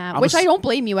up on that, I'm which a I s- don't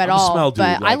blame you at I'm a all. smell dude.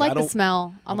 But I Like, like I the don't-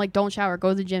 smell. I'm like, don't shower. Go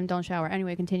to the gym. Don't shower.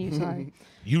 Anyway, continue. Sorry.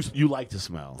 you like to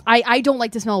smell. I don't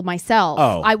like to smell myself.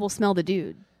 Oh. I will smell the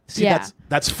dude. See, yeah.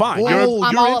 that's fine. Whoa. You're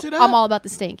I'm you're all, into that? I'm all about the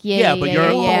stink. Yeah, Yeah, yeah, but yeah,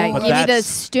 you're- yeah. but Give me the that's-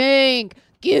 stink.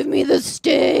 Give me the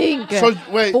stink. So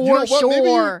wait, for you know what? Maybe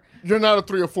sure. you're not a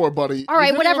 3 or 4, buddy. All right,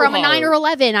 You're whatever. I'm a 9 or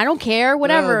 11. I don't care.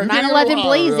 Whatever. you 9, getting 11, a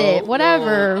little blaze higher, it. yo.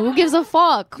 Whatever. Who gives a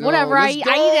fuck? Yo, Whatever. I let's eat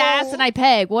go. ass and I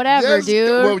peg. Whatever, Yes, dude.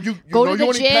 well, you Go know, to you the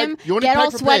only peg- gym. you only Get peg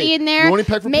all for sweaty pay. in there. You only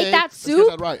peg for Make pay. that Let's get soup.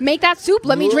 that right. Make that soup.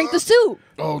 Let me drink the soup.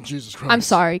 Oh, Jesus Christ. I'm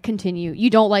sorry. Continue. You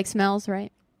don't like smells,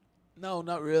 right? No,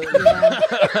 not really.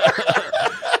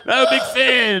 Not a big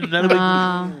fan. Not a big,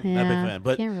 not a big fan.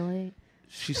 But Can't relate.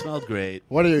 she smelled great.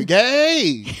 What are you,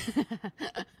 gay?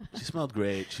 She smelled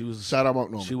great. She was. Shout out Mark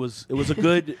Norman. She was. It was a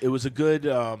good. It was a good.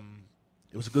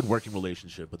 It was a good working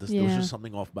relationship. But there was Yeah. just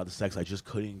something off about the sex. I just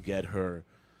couldn't get her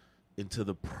into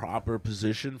the proper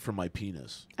position for my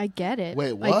penis. I get it. Wait,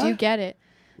 I what? do get it.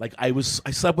 Like I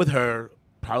slept with her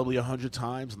probably 100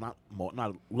 times, not more,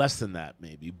 not less than that,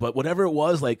 maybe. But whatever it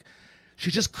was, like she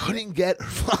just couldn't get her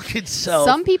fucking self.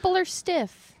 Some people are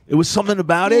stiff. It was something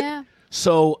about it. Yeah.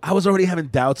 So I was already having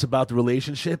doubts about the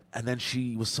relationship, and then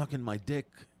she was sucking my dick.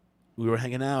 We were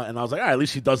hanging out, and I was like, all right, at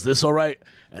least she does this all right.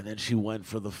 And then she went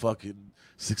for the fucking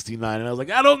 69, and I was like,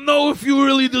 I don't know if you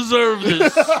really deserve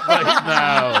this right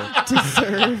now.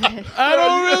 Deserve it. I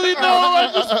don't really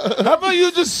know. How about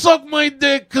you just suck my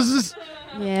dick? Because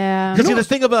Yeah. see, the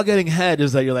thing about getting head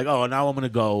is that you're like, oh, now I'm going to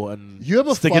go and You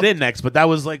ever stick fuck- it in next. But that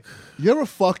was like, You ever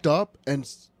fucked up and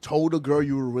told a girl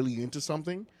you were really into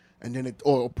something, and then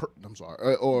Whatever.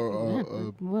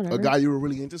 a guy you were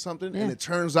really into something, Yeah. and it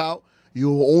turns out you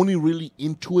were only really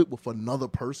into it with another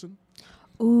person?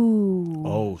 Ooh.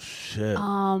 oh, shit.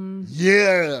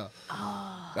 Yeah.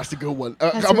 That's a good one.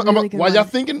 That's a really good while one. y'all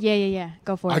thinking, Yeah.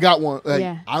 Go for it. I got one. Like,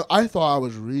 Yeah. I thought I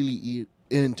was really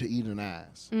into eating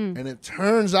ass. Mm. And it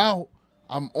turns out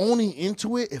I'm only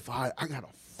into it if I gotta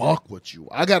fuck with you.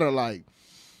 I gotta like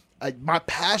my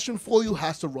passion for you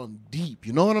has to run deep.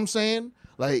 You know what I'm saying?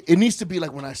 Like it needs to be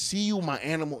like when I see you, my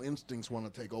animal instincts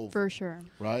want to take over. For sure.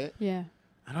 Right? Yeah.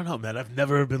 I don't know, man. I've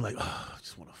never been like, oh, I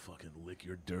just want to fucking lick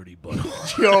your dirty butt.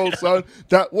 Yo, son.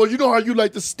 You know how you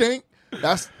like to stink?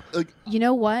 like, You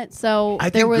know what? So I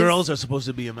there think was girls are supposed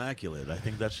to be immaculate. I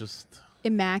think that's just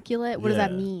immaculate. What does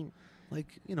that Yeah. mean? like,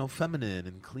 feminine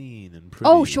and clean and pretty.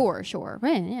 Oh, sure.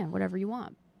 Man, yeah, whatever you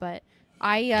want. But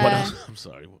I What else? I'm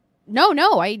sorry. no,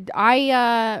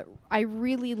 I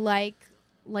really like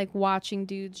watching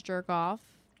dudes jerk off.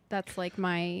 That's like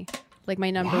my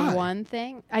number Why? one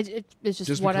thing. It's just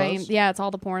Just what because? it's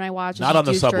all the porn I watch. It's Not just on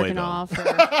the dudes subway, jerking though. off.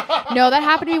 No, that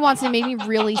happened to me once and it made me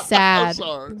really sad.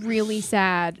 sorry. Really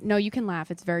sad. No, you can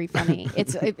laugh. It's very funny.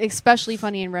 It's especially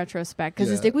funny in retrospect because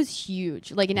his Yeah. dick was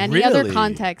huge. Like in any other Really?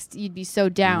 context, you'd be so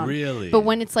down. Really? But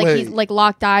when it's like Wait. he's like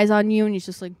locked eyes on you and he's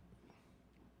just like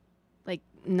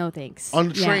no thanks. On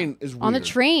the Yeah. train is On the weird.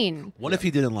 train. What if he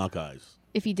didn't lock eyes?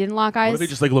 If he didn't lock What eyes, if he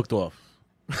just like looked off?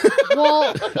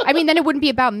 well, I mean, then it wouldn't be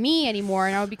about me anymore,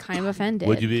 and I would be kind of offended.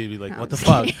 Would you be like, No, what the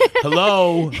I'm fuck?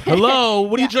 Hello?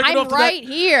 What are you jerking I'm off to right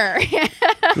here.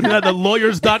 that? At the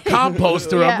lawyers.com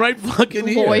poster. Yeah. I'm right fucking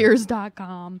here.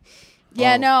 Lawyers.com.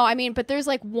 Yeah, Oh. no, I mean, but there's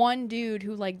like one dude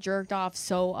who like jerked off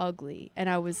so ugly, and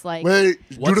I was like, Wait,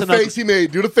 What's do the another- face he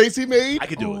made. Do the face he made. I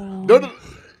could do it.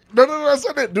 No, that's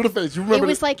not it. Do the face. You remember? it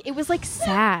was like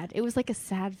sad. It was like a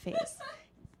sad face.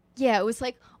 Yeah, it was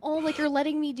like, oh, like you're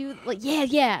letting me do like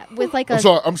yeah, with like a I'm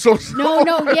sorry. I'm so sorry.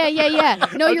 No, yeah.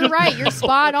 No, you're right. You're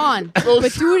spot on.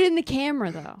 But do it in the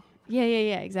camera, though. Yeah,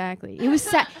 exactly. He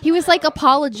was he was like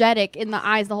apologetic in the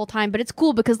eyes the whole time, but it's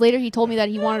cool because later he told me that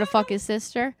he wanted to fuck his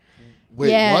sister. Wait,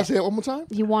 Yeah. what? Say it one more time.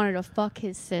 He wanted to fuck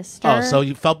his sister. Oh, so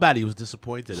you felt bad. He was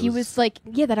disappointed. he was like,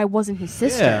 yeah, that I wasn't his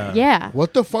sister. Yeah. Yeah.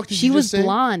 What the fuck did She you was just say?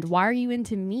 blonde. Why are you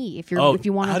into me if you're Oh, if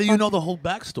you want to? how do you know the whole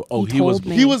backstory? Oh, He he was. told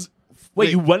me. He was. Wait,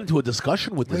 you went into a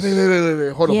discussion with Wait, this?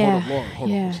 wait. Hold Yeah, on, hold on.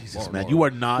 yeah. Jesus, Hold man, on. you are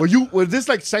not. Was this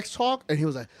like sex talk? And he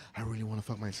was like, I really want to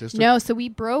fuck my sister. No, so we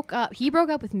broke up. He broke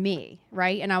up with me,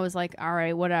 right? And I was like, all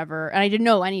right, whatever. And I didn't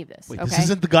know any of this. Wait, okay. this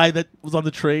isn't the guy that was on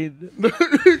the train.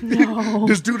 No.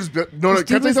 This dude is. No, This can I dude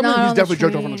say was something? not He's on the definitely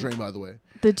jerked off on the train. train, by the way.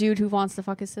 The dude who wants to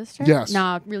fuck his sister? Yes.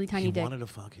 Nah, really tiny He dick. wanted to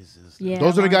fuck his sister. Yeah.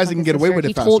 Those are the wanted to guys fuck that can his get away sister. with it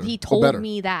He faster or told better.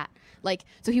 me that. Like,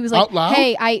 so he was like, Out loud?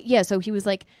 hey, so he was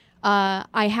like,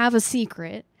 I have a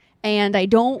secret and I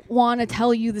don't want to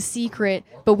tell you the secret,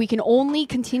 but we can only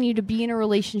continue to be in a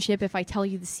relationship if I tell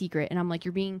you the secret. And I'm like,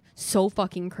 you're being so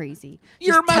fucking crazy. Just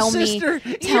You're my tell sister. Me,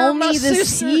 You're tell my me the sister.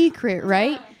 secret,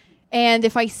 right? And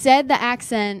if I said the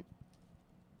accent,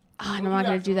 I'm not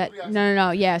going to do that.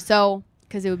 No. Yeah. So,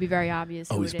 because it would be very obvious.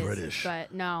 Oh, who he's it is, British.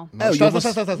 But no. No, you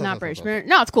almost- Not British.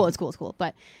 No, it's cool.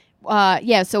 But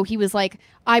yeah, so he was like,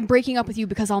 I'm breaking up with you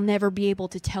because I'll never be able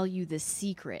to tell you the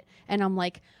secret. And I'm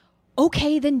like,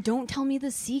 okay, then don't tell me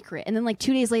the secret. And then like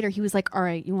 2 days later, he was like, all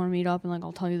right, you want to meet up? And like,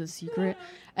 I'll tell you the secret.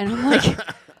 And I'm like,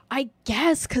 I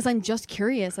guess, because I'm just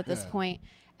curious at this point.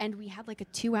 And we had like a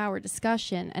 2-hour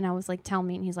discussion, and I was like, tell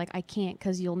me. And he's like, I can't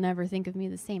because you'll never think of me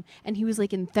the same. And he was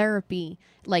like in therapy.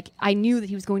 Like, I knew that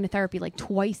he was going to therapy like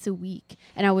twice a week.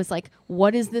 And I was like,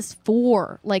 what is this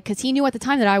for? Like, because he knew at the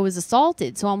time that I was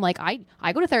assaulted. So I'm like, I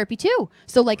go to therapy too.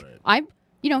 So like,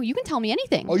 you can tell me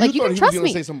anything. Oh, like, you thought can he trust was gonna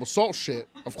me. say some assault shit?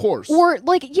 Of course. Or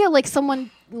like, yeah, like someone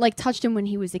like touched him when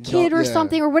he was a kid or yeah.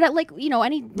 something or whatever. Like,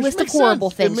 any list of makes horrible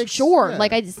sense. It things. makes- Sure. yeah.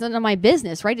 Like, it's none of my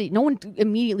business, right? No one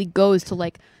immediately goes to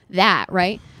like that,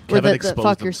 right? Or Kevin the exposed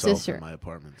fuck your himself sister. in my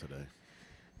apartment today.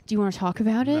 Do you want to talk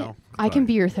about it? No, I can fine.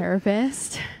 be your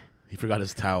therapist. He forgot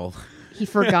his towel. He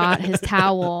forgot his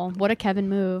towel. What a Kevin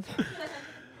move.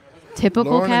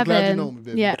 Typical Lauren, I'm glad you Kevin. know me,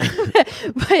 baby. Yeah.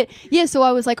 But yeah, so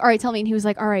I was like, all right, tell me. And he was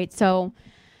like, all right, so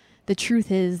the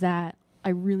truth is that I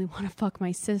really want to fuck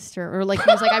my sister. Or like, he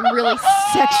was like, I'm really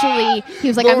he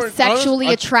was like, Lauren, I'm sexually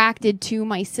honest- attracted to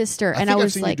my sister. I And think I I've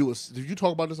was seen like, you do a. Did you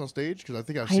talk about this on stage? Because I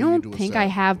think I've I seen you don't do a think set. I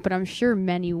have, but I'm sure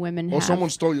many women Or have. someone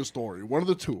stole your story. One of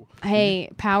the two. Hey,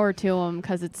 power to him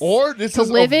because it's Or this to is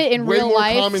live a it in way real more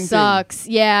life common thing. sucks.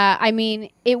 Yeah, I mean,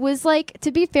 it was like,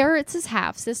 to be fair, it's his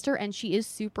half sister, and she is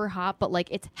super hot, but like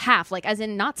it's half, like as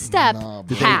in not step, Nah,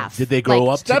 Did half. They, did they grow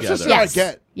Like, up Stepsister, together? Yes. I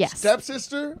get. Yes.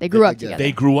 Stepsister, They grew I up get. together.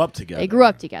 They grew up together. They grew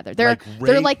up together. They're Like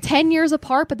they're Ray- like 10 years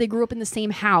apart, but they grew up in the same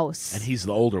house. And he's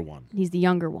the older one. He's the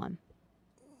younger one.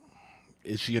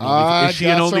 Is she an I is she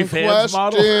an got some OnlyFans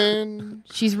model? questions.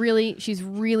 She's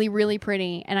really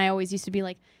pretty, and I always used to be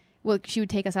like, well, she would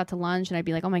take us out to lunch, and I'd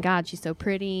be like, oh my god, she's so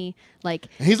pretty. Like,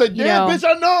 And he's like, you damn, know, bitch,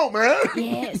 I know, man.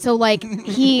 yeah. So like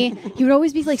he would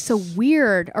always be like so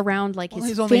weird around like Well,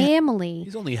 his he's only- family.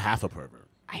 He's only half a pervert.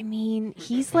 I mean,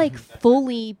 he's like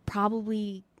fully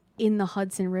probably in the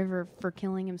Hudson River for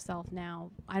killing himself now.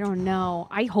 I don't know.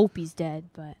 I hope he's dead,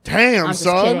 but Damn, I'm just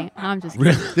son. kidding. I'm just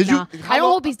kidding. Did you? Nah. how I don't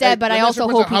long- hope he's dead, but Hey, I let me ask you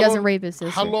also a hope question. he How doesn't long- rape his sister.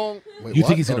 How long? Wait, You what?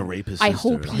 think he's gonna Oh, rape his I sister?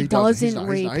 hope he he doesn't. doesn't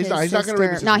rape his He's not gonna rape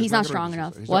sister. his No, sister. he's not gonna strong rape his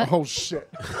enough. sister. He's What? not- Oh shit.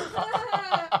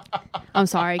 I'm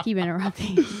sorry, I keep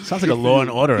interrupting. Sounds like a Law and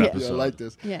Order Yeah. episode. Yeah, I like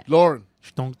this. Yeah. Lauren,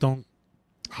 Don't.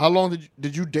 how long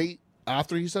did you date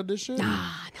after he said this shit? No.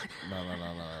 No.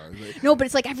 No, but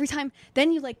it's like every time,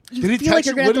 then you Did he feel like text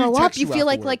you're you? gonna What did he throw up. text You you feel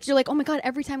like afterwards? you're like, oh my god,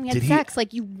 every time we had Did he- sex,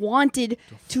 like you wanted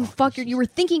to fuck your, you were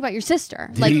thinking about your sister.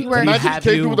 Did Like he- you were. did he Imagine have he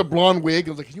came you- through with a blonde wig.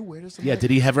 I was like, can you wear this? Yeah,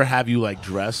 did he ever have you like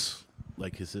dress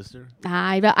like his sister?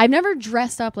 I've never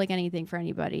dressed up like anything for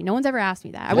anybody. No one's ever asked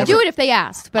me that. I would Never. do it if they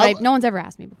asked, but no one's ever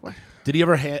asked me before. Did he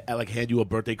ever hand you a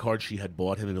birthday card she had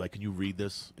bought him and be like, can you read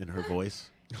this in her voice?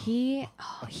 He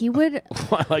would.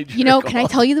 Like, You know, jerk can I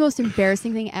off. tell you the most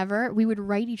embarrassing thing ever? We would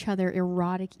write each other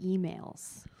erotic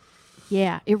emails.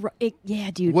 Yeah,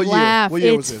 yeah, dude. What year? Laugh. What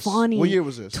year It's was this? funny. What year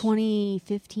was this?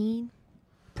 2015.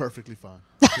 Perfectly fine.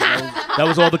 That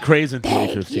was all the craze in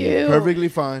 2015. you. Perfectly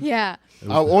fine. Yeah.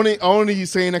 I only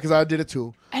saying that because I did it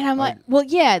too. And I'm like, well,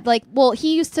 yeah,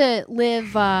 he used to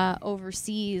live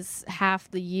overseas half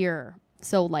the year.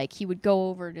 So, like, he would go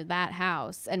over to that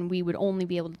house, and we would only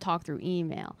be able to talk through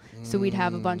email. So we'd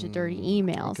have a bunch of dirty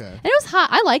emails. Okay. And it was hot.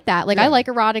 I like that. Like, Yeah. I like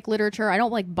erotic literature. I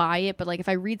don't, like, buy it, but, like, if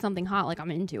I read something hot, like,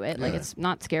 I'm into it. Like, Yeah. it's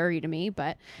not scary to me,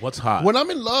 but... What's hot? When I'm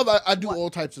in love, I do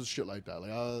all types of shit like that. Like,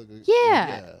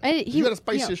 Yeah. You gotta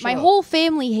spice your shit my up. whole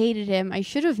family hated him. I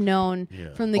should have known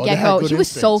Yeah. from the Oh, they had get-go. good He was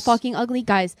so instincts. fucking ugly.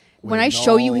 Guys, when Wait, I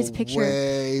show you his no picture...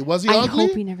 way. Was he I ugly?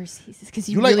 hope he never sees this because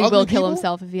he You like really ugly will kill people?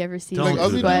 himself if he ever sees Don't this.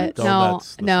 ugly But people? Don't, no,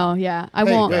 that's- no, yeah, I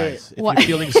Hey, won't. Guys, if What- you're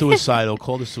feeling suicidal,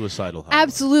 call the suicidal hotline.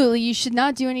 Absolutely, you should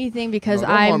not do anything because No,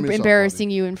 don't harm I'm yourself,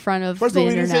 embarrassing you in front of First the of all,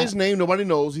 he didn't say internet. his name. Nobody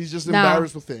knows. He's just No.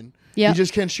 embarrassed within. Yep. He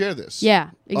just can't share this. Yeah,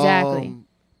 exactly. Um,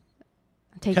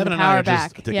 Taking Kevin the and I power are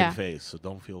back. just a dick yeah, and face, so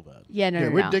don't feel bad. yeah, no, yeah,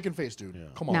 no, we're no. dick and face, dude. Yeah.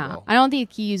 Come on, No, bro. I don't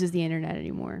think he uses the internet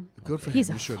anymore. Good for He's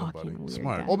him. a You shouldn't, fucking buddy. weird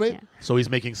Smart. guy. Oh, man. yeah. So he's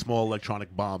making small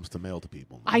electronic bombs to mail to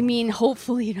people. I mean,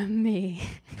 hopefully to me.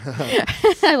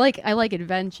 I like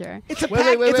adventure. It's a, Wait,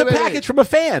 wait, wait, it's a wait, wait. package from a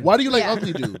fan. Why do you like Yeah.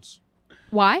 ugly dudes?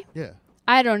 Why? Yeah.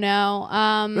 I don't know.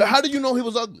 How did you know he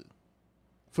was ugly?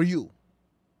 For you.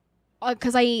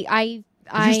 Because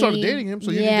 'Cause you started dating him,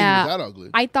 so you didn't think he was that ugly.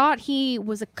 I thought he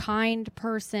was a kind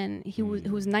person. He was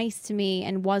who was nice to me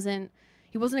and he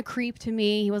wasn't a creep to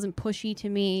me. He wasn't pushy to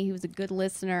me. He was a good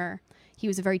listener. He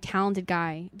was a very talented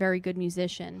guy, very good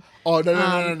musician. Oh, no.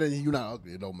 You're not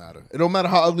ugly. It don't matter. It don't matter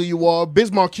how ugly you are.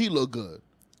 Biz Markie look good.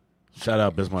 Shout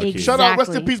out Bismarck Key. Shut up.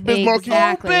 Rest in peace, Biz Markie.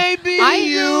 Exactly. baby,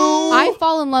 I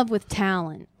fall in love with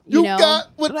talent. You know?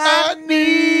 got what I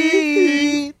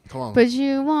need. Come on. But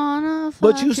you wanna fuck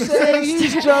But you your say he's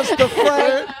sister. just a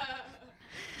friend.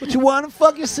 But you want to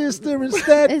fuck your sister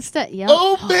instead. Instead, yep.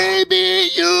 Oh, baby,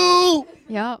 you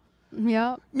Yep.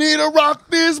 need to rock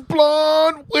this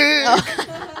blonde wig.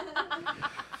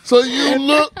 So you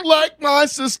look like my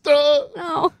sister.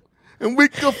 No. And we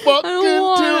can fuck I don't until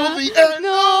wanna. the end. No.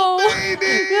 Oh,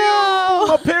 baby. No.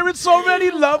 My parents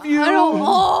already love you. I don't.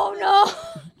 Oh no.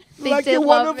 They like did you're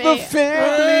one love of me. the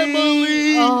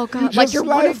family. Oh god, like Just you're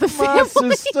one of the my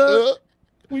family. sister.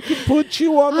 We can put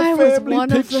you on the I was family one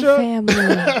picture. of the family.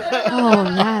 Oh,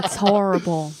 that's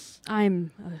horrible.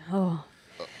 I'm. Oh.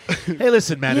 Hey,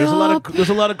 listen, man. There's Yup.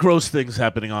 a lot of gross things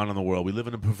happening on in the world. We live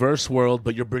in a perverse world,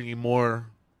 but you're bringing more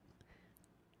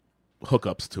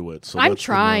hookups to it. So I'm that's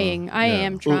trying. I yeah.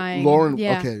 am trying. Lauren,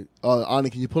 Yeah. okay. Ani,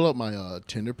 can you pull up my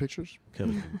Tinder pictures?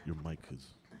 Kevin, your mic is.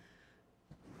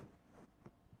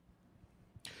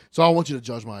 So I want you to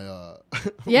judge my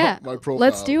Yeah. my profile.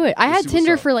 Let's do it. I Let's had see what's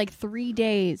Tinder up. for like 3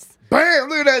 days. Bam!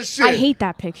 Look at that shit. I hate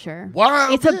that picture.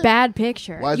 Wow. It's a bad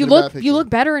picture. Why is You it a look bad picture? you look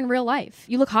better in real life.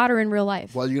 You look hotter in real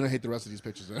life. Well, you're gonna hate the rest of these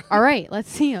pictures. All right, let's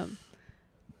see them.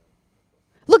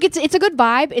 Look, it's a good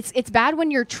vibe. It's bad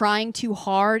when you're trying too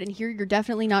hard, and here you're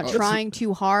definitely not trying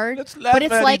too hard. Let's laugh but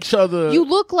it's at like each other. you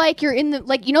look like you're in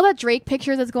the you know that Drake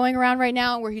picture that's going around right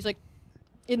now where he's like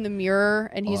in the mirror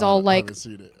and he's all like,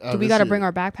 "Do we got to bring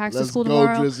our backpacks to school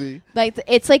tomorrow?" Drizzy. Like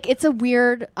it's a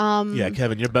weird. Yeah,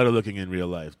 Kevin, you're better looking in real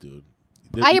life, dude.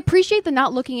 I appreciate the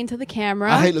not looking into the camera.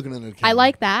 I hate looking in the camera. I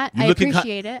like that. You I looking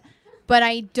appreciate it, but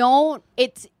I don't.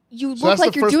 It's you So look that's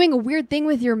like the you're first- doing a weird thing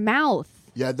with your mouth.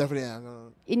 Yeah, definitely. I'm gonna-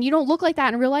 And you don't look like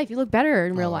that in real life. You look better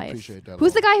in real I life. appreciate that a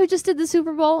Who's the lot. guy who just did the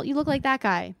Super Bowl? You look like that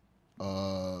guy.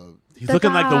 He's The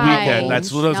looking like the guy. weekend.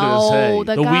 That's what I was no, gonna say.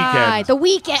 the guy. weekend. The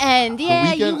weekend.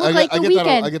 Yeah, you look like the get weekend.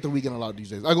 That, I get the weekend a lot these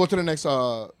days. I go to the next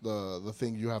the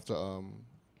thing you have to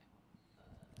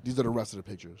these are the rest of the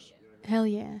pictures. Hell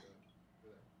yeah.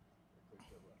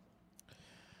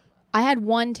 I had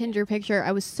one Tinder picture.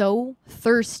 I was so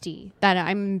thirsty that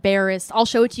I'm embarrassed. I'll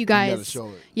show it to you guys. You gotta show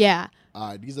it. Yeah. All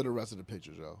right, these are the rest of the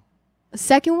pictures, yo.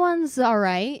 Second one's all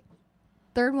right.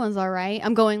 Third one's all right.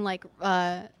 I'm going like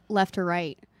left to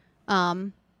right.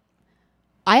 I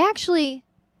actually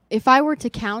if I were to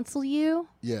counsel you,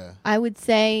 Yeah. I would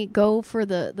say go for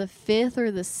the 5th or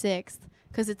the 6th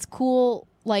because it's cool.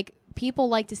 Like people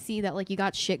like to see that like you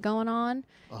got shit going on,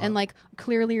 and like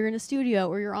clearly you're in a studio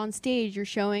or you're on stage. You're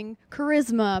showing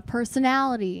charisma,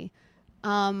 personality.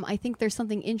 I think there's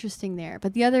something interesting there.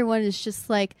 But the other one is just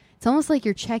like it's almost like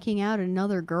you're checking out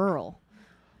another girl.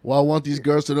 Well, I want these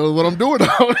girls to know what I'm doing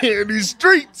out here in these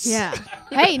streets. Yeah.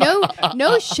 Hey,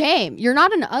 no shame. You're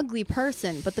not an ugly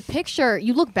person, but the picture,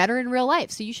 you look better in real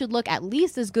life. So you should look at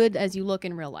least as good as you look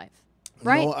in real life.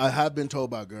 Right? No, I have been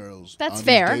told by girls. That's on these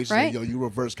fair, dates, right? Yo, you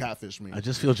reverse catfish me. I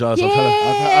just feel jealous. Yeah. I'm trying to,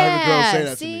 I heard a girl say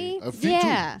that See? to me.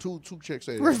 Yeah. Two chicks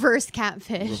say that. Reverse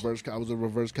catfish. I was a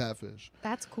reverse catfish.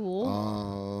 That's cool.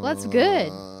 Well, that's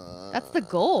good. That's the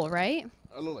goal, right?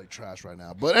 I look like trash right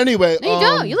now. But anyway. No, you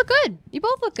don't. You look good. You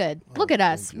both look good. Look at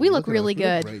us. thank you. We look Look at really us. We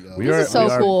look good. great, yo. we This are, is so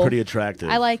we are cool. pretty attractive.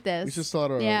 I like this. We should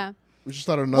start a. Yeah. We should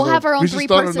start another. have our own we should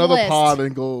start 3-person another list. pod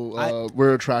and go.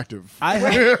 We're attractive. I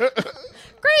have,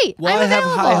 Great. well, I'm I have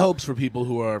high available. hopes for people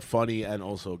who are funny and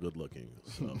also good looking.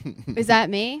 So. Is that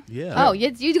me? Yeah. Oh,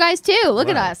 you guys too. Look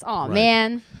at Right. us. Oh, Right.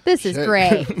 man. This is Shit.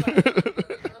 great.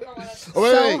 Oh,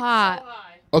 wait, So wait. hot.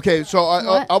 Okay, so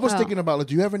What? I was Oh. thinking about like,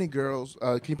 do you have any girls?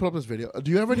 Can you pull up this video?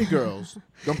 Do you have any girls?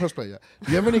 Don't press play yet.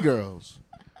 Do you have any girls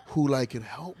who like can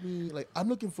help me? Like, I'm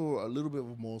looking for a little bit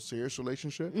of a more serious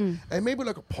relationship, and maybe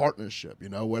like a partnership. You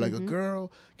know, where like a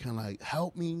girl can like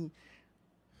help me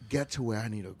get to where I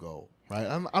need to go. Right?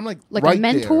 I'm like Like right a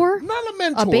mentor? there. Not a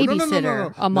mentor. A No,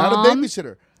 babysitter? A Not mom? a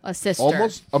babysitter. A sister.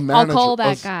 Almost a manager. I'll call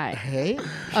that A- guy. Hey,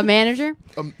 A manager?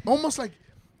 almost like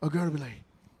a girl to be like,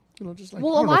 you know, just like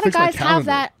Well, I a don't know, lot of fix my guys have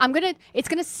calendar. that. It's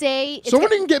gonna say. It's Someone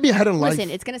gonna, can get me ahead in life.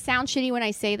 listen, it's gonna sound shitty when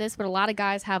I say this, but a lot of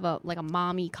guys have a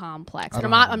mommy complex. And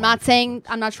don't I'm have a not saying,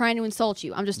 I'm not trying to insult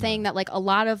you. I'm just saying that like a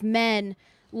lot of men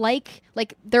like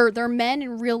they're men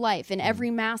in real life in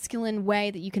every masculine way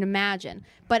that you can imagine.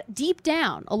 But deep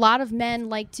down, a lot of men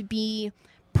like to be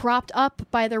propped up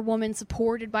by their woman,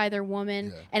 supported by their woman,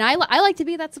 Yeah. and I like to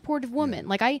be that supportive woman.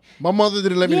 Like My mother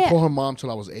didn't let me Yeah. call her mom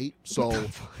till I was 8, so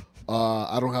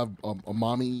I don't have a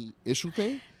mommy issue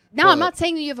thing. No, I'm not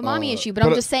saying that you have a mommy issue, but I'm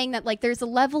but- just saying that like there's a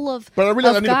level of But I really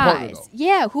of I need guys, a partner, though.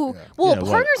 yeah, who Yeah. well, Yeah, a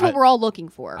well, partner's what we're all looking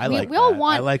for. I we like we all that.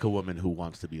 want. I like a woman who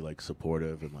wants to be like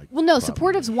supportive and like. Well, no, probably-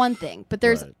 supportive's one thing, but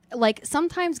there's Right. like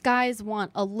sometimes guys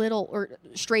want a little, or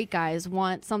straight guys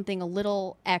want something a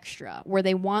little extra, where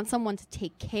they want someone to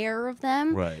take care of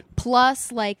them, Right.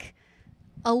 plus like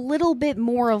a little bit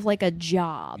more of like a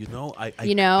job. You know, I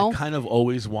know? I kind of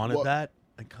always wanted Well- that.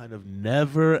 I kind of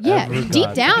never Yeah, ever deep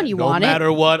got down that. you no want it.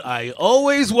 matter what, I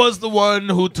always was the one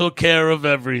who took care of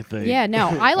everything. Yeah, no,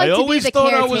 I like to be always the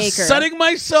thought caretaker. I was setting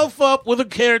myself up with a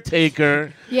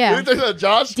caretaker. Yeah, Let me tell you that,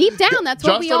 Josh. deep down, that's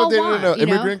what Josh we started all dating want. an you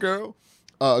know? immigrant girl,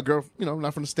 a girl, you know,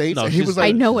 not from the States. No, and he she's- was like,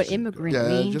 I know what immigrant yeah,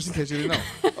 means. just in case you didn't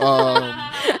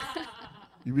know.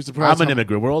 You'd be surprised. I'm an how-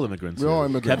 immigrant. We're all immigrants. We're all here.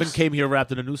 immigrants. Kevin came here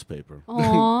wrapped in a newspaper.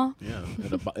 Aw. Yeah,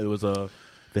 it was a.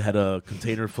 They had a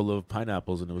container full of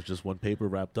pineapples, and it was just one paper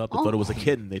wrapped up. They thought it was a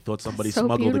kitten. They thought somebody so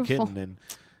smuggled beautiful. a kitten,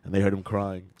 and they heard him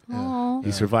crying. Aw.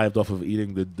 He survived off of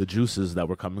eating the juices that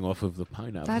were coming off of the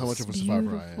pineapple. That's much of a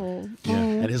survivor I am. beautiful. Yeah, Aw.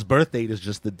 and his birth date is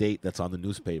just the date that's on the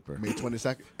newspaper. May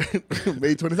 22nd.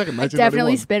 May 22nd, 1991.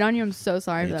 Definitely spit on you. I'm so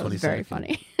sorry. May That was very 22nd.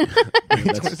 funny.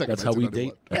 that's 22nd, how we 1991.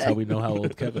 date. That's how we know how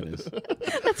old Kevin is.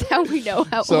 That's how we know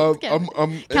how So old Kevin.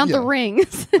 Count yeah. the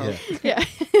rings. Yeah. yeah.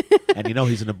 And you know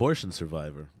he's an abortion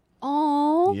survivor.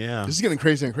 Oh. Yeah. This is getting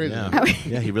crazy and crazy. Yeah.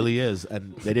 Yeah, he really is.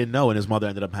 And they didn't know, and his mother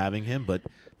ended up having him, but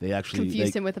they actually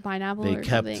Confused him with a pineapple they or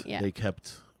kept something. Yeah. they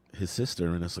kept his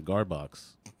sister in a cigar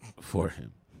box for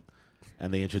him.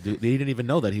 And they didn't even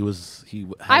know that he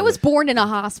had I was born in a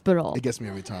hospital. It gets me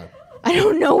every time. I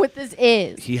don't know what this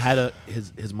is. he had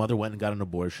his mother went and got an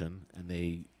abortion, and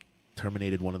they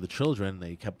terminated one of the children.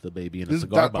 They kept the baby in a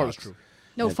cigar That part box. is true.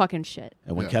 No fucking shit.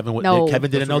 And when Yeah. Kevin No.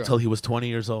 Kevin didn't know That's till he was 20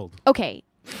 years old. Okay.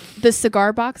 The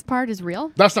cigar box part is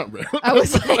real? That's not real. I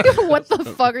was like, what the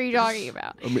fuck are you talking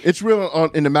about? I mean, it's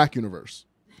real in the Mack universe.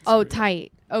 Oh,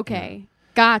 tight. Okay.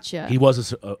 Gotcha. He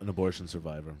was an abortion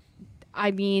survivor.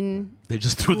 I mean, They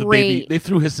just threw the Great. baby. They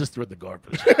threw his sister in the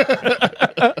garbage.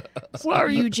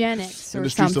 eugenics In or the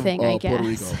streets something, of I Puerto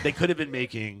guess. Rico. They could have been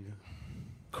making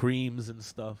creams and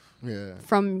stuff. Yeah.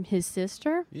 From his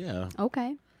sister? Yeah.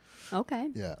 Okay. Okay.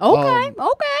 Yeah. Okay. Um,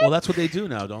 Okay. Well, that's what they do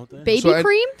now, don't they? Baby So,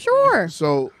 cream? Sure.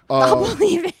 So, I'll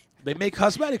believe it. They make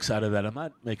cosmetics out of that. I'm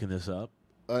not making this up.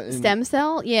 Stem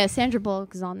cell? Yeah, Sandra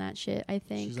Bullock is on that shit, I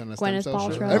think. She's on a stem Gwyneth cell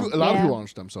shit. Paltrow. A lot of Yeah. people are on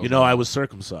stem cells. You know, I was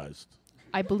circumcised,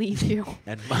 I believe you.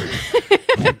 and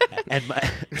And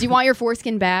Do you want your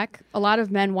foreskin back? A lot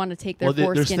of men want to take their there's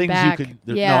foreskin things back. you can.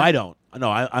 Yeah. No, I don't. No,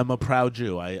 I'm a proud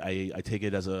Jew. I take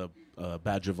it as a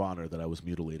badge of honor that I was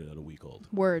mutilated at a week old.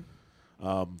 Word.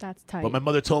 That's tight. But my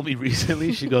mother told me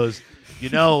recently. She goes,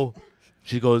 you're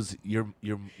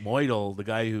Moidal, the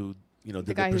guy who did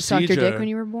the guy who procedure. sucked your dick when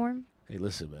you were born? Hey,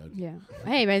 listen, man. Yeah.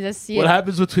 Hey, man, that's What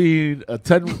happens between a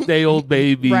 10-day-old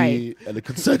baby Right. and a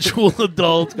consensual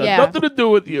adult got Yeah. nothing to do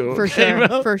with you. For okay, sure.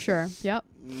 bro? For sure. Yep.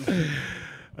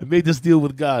 I made this deal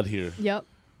with God here. Yep.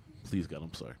 Please, God,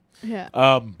 I'm sorry. Yeah.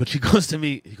 But she goes to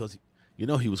me. He goes,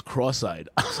 he was cross-eyed.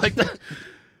 I was like,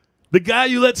 the guy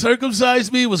you let circumcise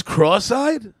me was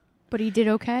cross-eyed? But he did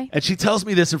okay? And she tells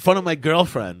me this in front of my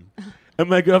girlfriend. And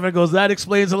my girlfriend goes, that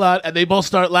explains a lot. And they both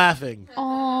start laughing.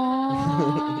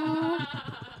 Aww.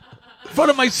 In front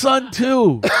of my son,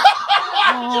 too.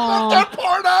 That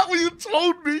part out when you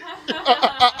told me.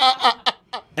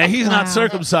 And he's not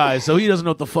circumcised, so he doesn't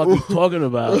know what the fuck we're talking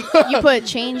about. You put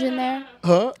change in there?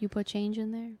 Huh? You put change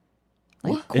in there?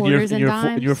 Like In quarters and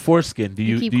dimes? in your foreskin, do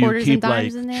You you keep do you quarters keep and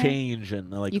dimes like in there? change and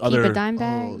like You other? keep a dime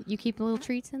bag? Oh. You keep little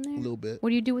treats in there? A little bit. What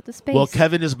do you do with the space? Well,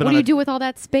 Kevin has been What on do a you do with all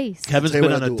that space? Kevin's Tell you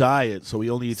been what on I a do. diet, so he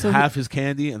only eats So half his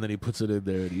candy and then he puts it in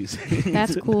there and he's.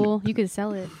 That's cool. You could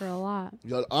sell it for a lot.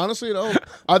 Yo, honestly though,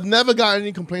 I've never gotten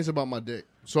any complaints about my dick.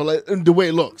 So like the way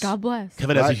it looks. God bless.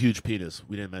 Kevin has a Right. huge penis.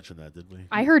 We didn't mention that, did we?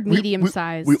 I heard medium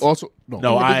size We also no.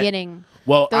 No, in the I- beginning.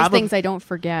 Well, Those I'm things I don't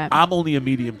forget. I'm only a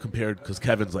medium compared because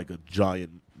Kevin's like a giant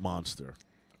monster.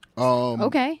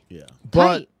 Okay. Yeah.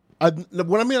 But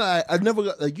what I mean, I've never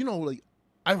got like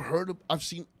I've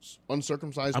seen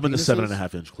uncircumcised. I'm in the penises.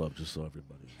 7.5-inch club, just so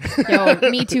everybody. Yo,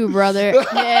 me too, brother.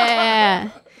 Yeah.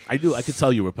 I could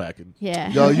tell you were packing.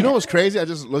 Yeah. Yo, you know what's crazy? I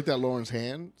just looked at Lauren's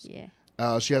hands. Yeah.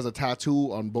 She has a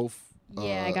tattoo on both.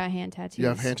 Yeah, I got hand tattoos. You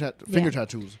have finger Yeah.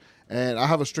 tattoos, and I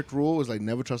have a strict rule: is like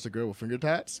never trust a girl with finger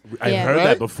tats. I've Yeah. heard Right?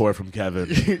 that before from Kevin.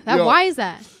 That, why is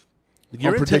that?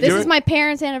 You're into, protect- This you're is my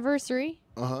parents' anniversary,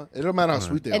 It don't matter how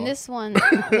sweet they and are. this one,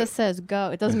 this says go.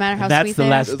 It doesn't matter how That's sweet the they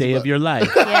last are. day of your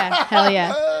life. Yeah, hell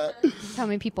yeah. How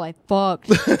many people I fucked?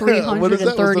 What is that? What's the number?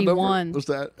 331. What's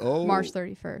that? Oh, March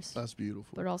 31st. That's beautiful.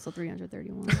 But also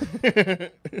 331.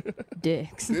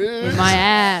 Dicks. In my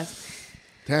ass.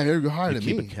 Damn, you're higher You than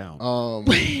keep me. it count.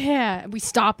 Yeah, we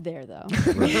stop there though.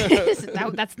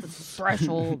 That's the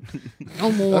threshold.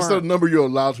 No more. That's the number you're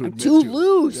allowed to admit Too to.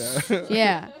 loose.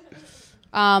 Yeah.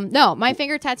 No, my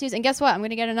finger tattoos, and guess what? I'm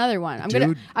gonna get another one.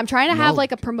 Dude, I'm trying to have no.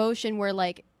 like a promotion where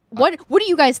like what do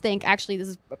you guys think? Actually, this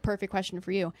is a perfect question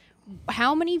for you.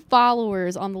 How many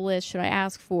followers on the list should I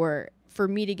ask for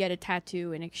me to get a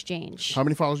tattoo in exchange? How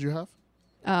many followers do you have?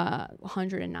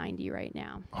 190 right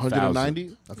now.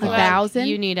 190. A thousand?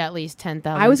 You need at least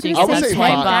 10,000. I was gonna I would say say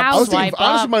swipe 5. up, I was thinking, swipe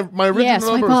honestly, up. my original Yeah,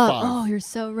 number swipe is up. 5. Oh, you're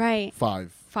so right.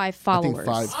 5. 5 I followers.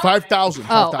 think 5,000.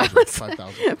 Oh.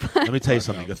 5,000. Let me tell you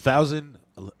something.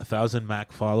 1,000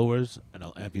 Mac followers, and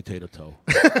I'll amputate a toe.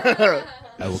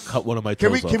 I will cut one of my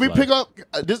toes Can we off pick live.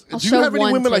 up? Do I'll you show have any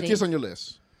one women like titty. this on your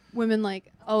list? Women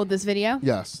like, oh, this video?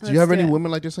 Yes. Do Let's you have do any it.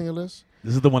 women like this on your list?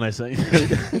 This is the one I sent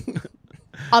you.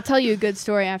 I'll tell you a good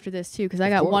story after this too, because I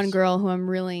got one course. girl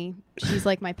who she's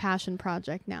like my passion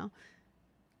project now.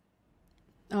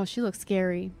 Oh, she looks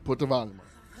scary. Put the volume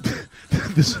on.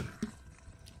 this,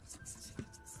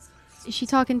 Is she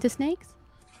talking to snakes?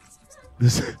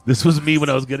 this was me when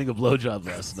I was getting a blowjob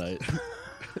last night.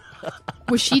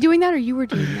 Was she doing that or you were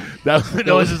doing that? That was the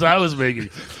noises I was making.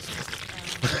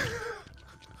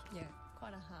 Yeah,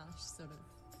 quite a harsh sort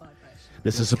of vibration.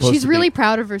 This is supposed She's to really be.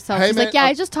 proud of herself. Hey, She's man, like, yeah,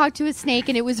 I just talked to a snake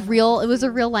and it was real. It was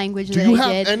a real language Do that you I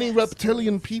have did. any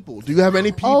reptilian people? Do you have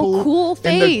any people Oh, cool in the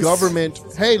face. government?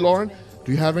 Hey, Lauren,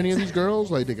 do you have any of these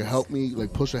girls? Like, they can help me,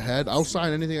 like, push ahead? I'll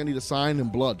sign anything I need to sign in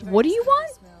blood. What do you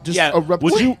want? Just Yeah, a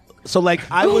would you? So like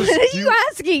I was. What are you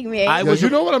asking me? I Yeah, was. you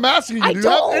know what I'm asking you. I Do you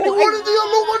have don't. anyone in the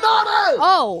Illuminati?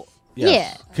 Oh,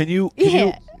 Yes. yeah. Can you?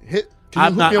 Yeah. Can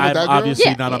I'm you hook not. me up with I'm that girl? obviously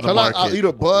Yeah. not on the Tell her I'll market. eat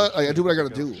a butt. Like, I do what I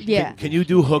gotta do. Yeah. Can you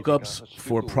do hookups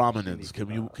for prominence? Can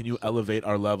you elevate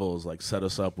our levels? Like set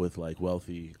us up with like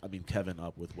wealthy. I mean Kevin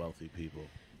up with wealthy people.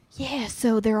 Yeah,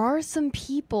 so there are some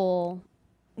people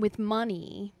with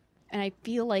money, and I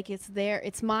feel like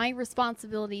it's my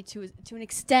responsibility to an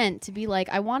extent to be like,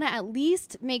 I want to at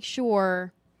least make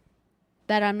sure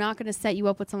that I'm not going to set you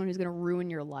up with someone who's going to ruin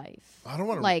your life. I don't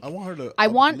want to. Like, I want her to. I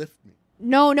want- uplift me.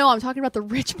 No, I'm talking about the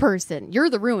rich person. You're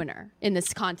the ruiner in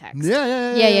this context.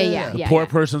 Yeah. The poor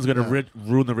person's gonna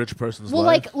ruin the rich person's Well,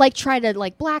 life. like try to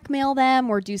like blackmail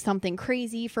them or do something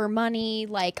crazy for money.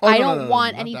 Like Oh, I no, don't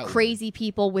want not any that way. crazy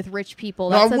people with rich people.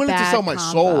 No, That's I'm a willing to bad sell my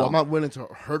soul. combo. I'm not willing to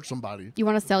hurt somebody. You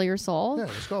want to sell your soul? Yeah,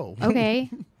 let's go. Okay.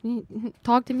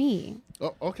 Talk to me.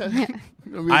 Oh, okay.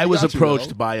 I was got you, approached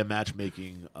though. by a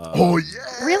matchmaking. Oh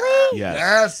yeah. Really?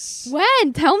 Yes.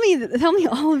 When? Tell me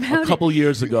all about A couple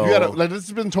years ago. You gotta, like, this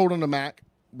has been told on the Mac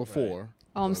before.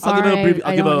 Oh, I'm I'll sorry. give it a brief.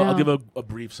 I don't know. I'll give a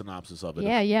brief synopsis of it.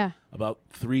 Yeah. About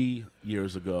 3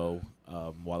 years ago,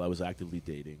 while I was actively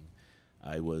dating,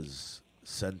 I was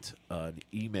sent an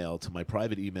email to my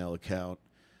private email account,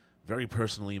 very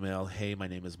personal email. Hey, my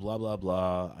name is blah blah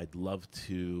blah. I'd love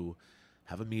to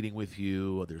have a meeting with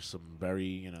you. There's some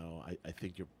very, I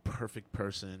think you're perfect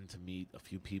person to meet a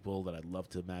few people that I'd love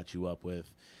to match you up with.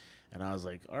 And I was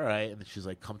like, all right. And then she's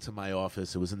like, come to my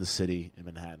office. It was in the city in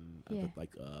Manhattan, at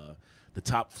the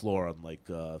top floor on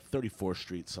 34th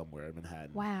Street somewhere in Manhattan.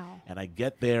 Wow. And I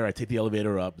get there. I take the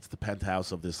elevator up. It's the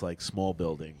penthouse of this small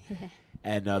building.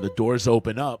 And the doors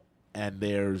open up, and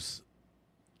there's,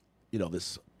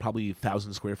 this probably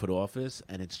 1,000 square foot office,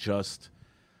 and it's just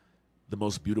the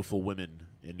most beautiful women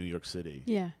in New York City.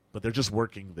 Yeah. But they're just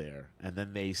working there. And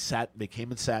then they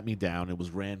came and sat me down. It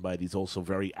was ran by these also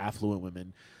very affluent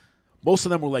women. Most of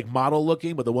them were model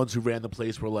looking, but the ones who ran the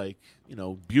place were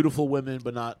beautiful women,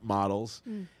 but not models.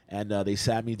 And they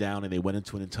sat me down and they went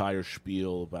into an entire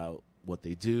spiel about what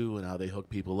they do and how they hook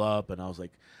people up. And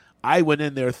I went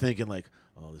in there thinking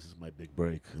oh, this is my big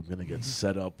break. I'm going to get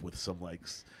set up with some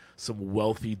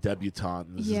wealthy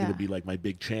debutante. This is going to be my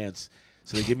big chance.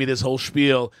 So they give me this whole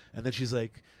spiel, and then she's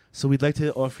like, so we'd like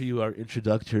to offer you our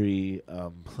introductory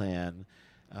plan.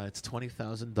 It's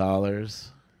 $20,000.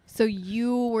 So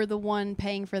you were the one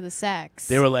paying for the sex.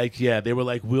 They were like,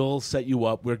 we'll set you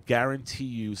up. We'll guarantee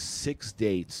you 6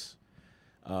 dates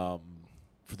for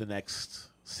the next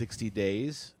 60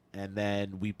 days, and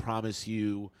then we promise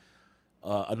you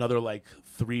another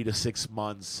 3 to 6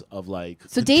 months of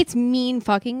So dates mean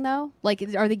fucking though?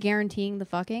 Are they guaranteeing the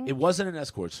fucking? It wasn't an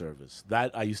escort service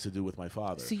that I used to do with my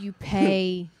father. So you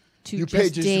pay to You just pay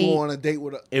just date. to go on a date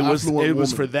with an It was woman.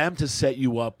 for them to set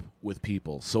you up with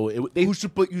people. So who's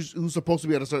supposed to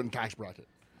be at a certain tax bracket.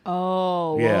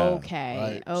 Oh, Yeah.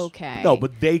 okay, Right. okay. no,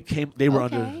 but they were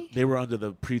Okay. under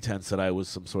the pretense that I was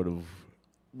some sort of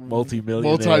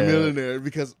multi-millionaire.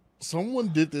 Because someone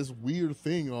did this weird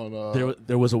thing on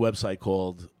There was a website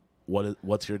called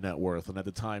What's Your Net Worth, and at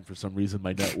the time, for some reason,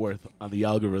 my net worth on the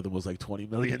algorithm was $20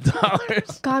 million.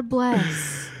 God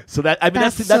bless. So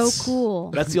that's so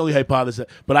cool. That's the only hypothesis.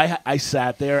 But I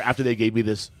sat there after they gave me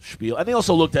this spiel, and they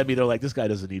also looked at me. They're like, "This guy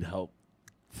doesn't need help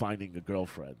finding a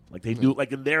girlfriend." They knew,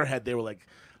 in their head, they were like,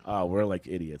 "Oh, we're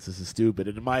idiots. This is stupid."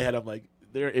 And in my head, I'm like,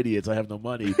 they're idiots. I have no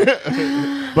money.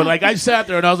 But I sat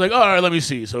there and I was like, all right, let me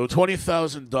see. So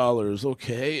 $20,000.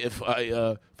 Okay, if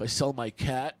I sell my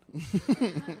cat,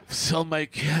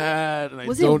 and I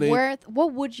Was donate, it worth?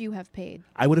 What would you have paid?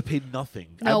 I would have paid nothing.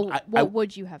 No, what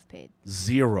would you have paid?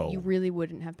 Zero. You really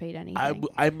wouldn't have paid anything.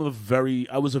 I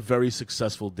was a very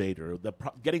successful dater.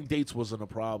 Getting dates wasn't a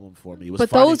problem for me. It was but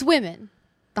finding- those women,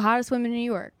 the hottest women in New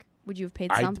York, would you have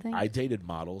paid something? I dated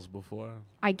models before.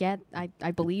 I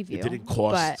believe you. It didn't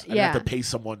cost. But, I didn't yeah. have to pay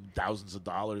someone thousands of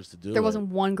dollars to do it. There wasn't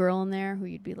one girl in there who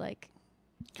you'd be like,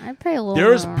 I'd pay a little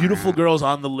There's more. beautiful girls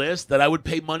on the list that I would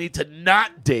pay money to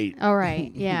not date. All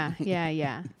right. Yeah.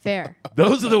 Fair.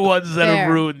 Those are the ones that Fair.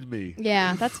 have ruined me.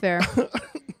 Yeah, that's fair.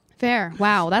 Fair.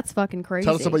 Wow, that's fucking crazy.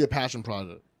 Tell us about your passion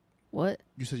project. What?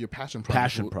 You said your passion project.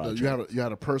 Passion project. You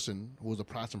had a person who was a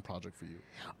passion project for you.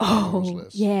 Oh,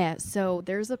 yeah. So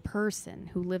there's a person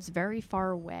who lives very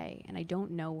far away, and I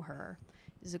don't know her.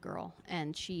 Is a girl,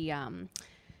 and she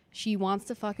wants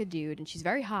to fuck a dude, and she's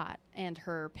very hot. And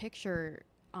her picture,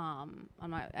 on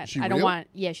my, She I don't real? want.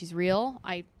 Yeah, she's real.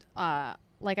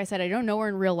 Like I said, I don't know her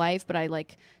in real life, but I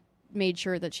made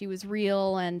sure that she was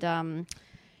real, and I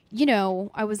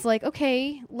was like,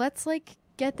 okay, let's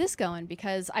get this going,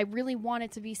 because I really want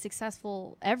it to be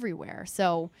successful everywhere.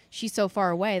 So she's so far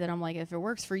away that I'm like, if it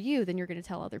works for you, then you're going to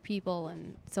tell other people,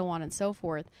 and so on and so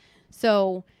forth.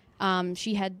 So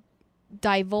she had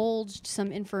divulged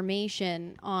some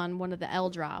information on one of the L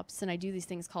drops, and I do these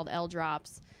things called L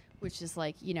drops, which is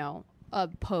a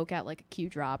poke at a Q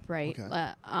drop, right? Okay.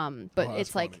 But Oh,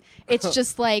 it's that's funny. it's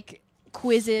just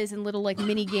quizzes and little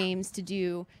mini games to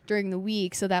do during the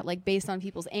week, so that based on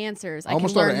people's answers, I can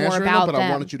almost learn started more answering about them, but them.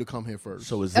 I wanted you to come here first.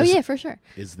 So is Oh this? yeah, for sure.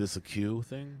 Is this a Q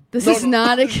thing? This is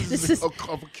not a. This is. a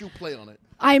cute play on it.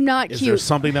 I'm not Is cute. there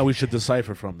something that we should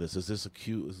decipher from this? Is this a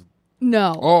Q?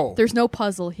 No. Oh. There's no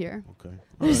puzzle here. Okay.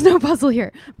 There's no puzzle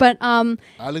here. But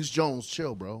Alex Jones,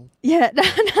 chill, bro. yeah,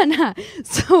 nah.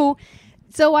 So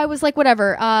I was like,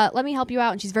 whatever. Let me help you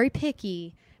out. And she's very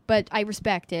picky, but I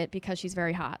respect it because she's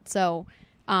very hot. So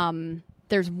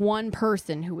there's one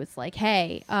person who was like,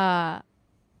 hey,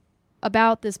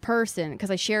 about this person because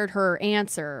I shared her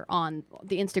answer on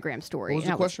the Instagram story. What was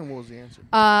And the I question? What was the answer?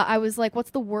 I was like,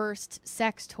 what's the worst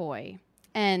sex toy?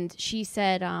 And she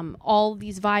said, all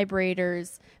these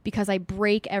vibrators because I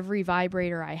break every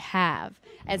vibrator I have.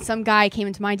 And some guy came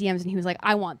into my DMs and he was like,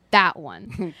 I want that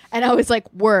one. And I was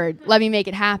like, word, let me make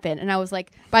it happen. And I was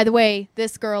like, by the way,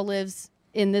 this girl lives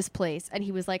in this place. And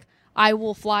he was like, I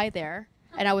will fly there.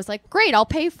 And I was like, great, I'll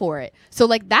pay for it. So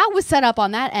like that was set up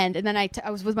on that end. And then I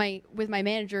was with my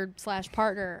manager /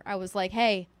 partner. I was like,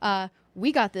 hey,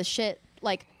 we got this shit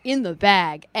like in the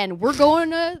bag and we're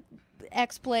going to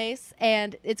X place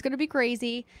and it's going to be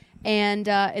crazy and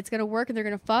it's going to work and they're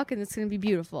going to fuck and it's going to be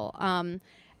beautiful.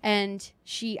 And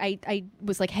I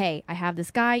was like, hey, I have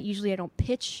this guy. Usually I don't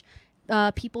pitch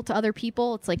people to other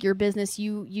people. It's like your business,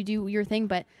 you do your thing,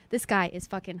 but this guy is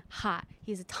fucking hot.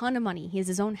 He has a ton of money. He has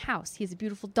his own house. He has a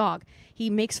beautiful dog. He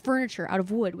makes furniture out of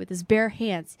wood with his bare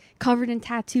hands, covered in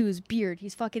tattoos, beard.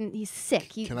 He's sick.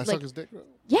 Can I suck his dick?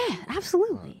 Yeah,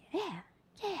 absolutely. Yeah.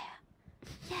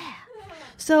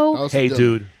 So Hey,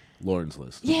 dude, Lauren's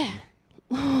list. yeah,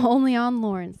 only on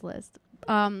Lauren's list.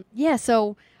 Yeah,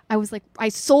 so I was like, I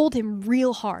sold him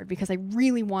real hard because I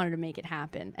really wanted to make it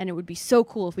happen. And it would be so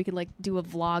cool if we could like do a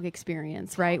vlog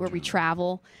experience, right? Where we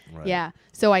travel. Right. Yeah.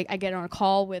 So I get on a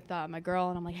call with my girl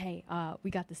and I'm like, hey,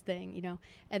 we got this thing, you know?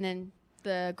 And then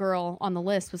the girl on the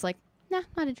list was like, nah,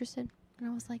 not interested. And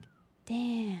I was like,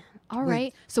 damn. All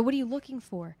right. So what are you looking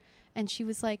for? And she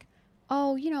was like,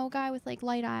 oh, you know, a guy with like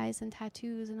light eyes and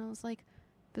tattoos. And I was like,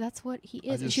 but that's what he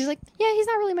is. And she was like, yeah, he's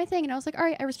not really my thing. And I was like, all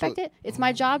right, I respect it. It's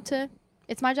my job to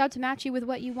match you with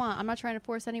what you want. I'm not trying to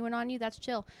force anyone on you. That's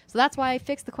chill. So that's why I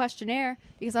fixed the questionnaire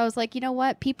because I was like, you know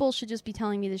what? People should just be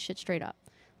telling me this shit straight up.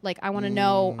 Like, I want to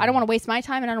know. I don't want to waste my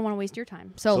time and I don't want to waste your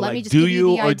time. So let like, me just give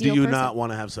you the ideal do you person. not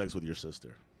want to have sex with your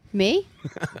sister? Me?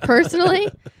 Personally?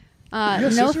 No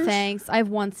sisters? thanks. I have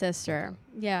one sister.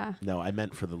 Yeah. No, I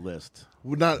meant for the list.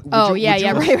 Would not. Would Oh, you,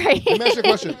 yeah, would yeah, you, right. Let me ask you a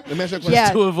question.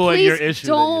 Yeah. To avoid please your issue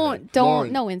that you had. Don't.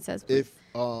 Lauren, No incest. Please. If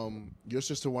your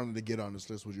sister wanted to get on this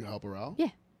list, would you help her out? Yeah.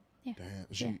 Yeah.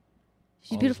 Damn.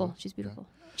 She's beautiful. She's beautiful.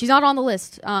 She's not on the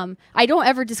list. I don't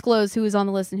ever disclose who is on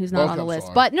the list and who's not Okay, on the I'm list.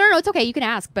 sorry. But no, it's okay. You can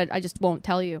ask, but I just won't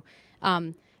tell you.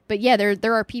 But yeah,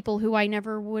 there are people who I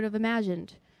never would have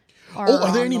imagined. Are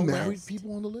Are there on any the married list.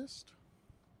 people on the list?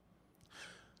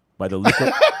 By the look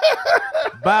of,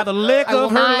 by the lick I will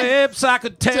of her not lips, I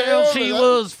could tell tell she that.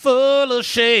 was full of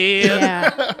shit. Yeah.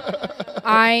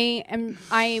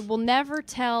 I will never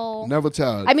tell. Never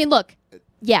tell. I mean, look.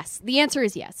 Yes, the answer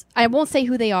is yes. I won't say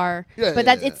who they are, Yeah, but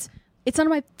yeah, that yeah. it's none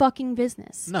of my fucking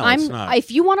business. No, it's not.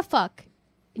 If you want to fuck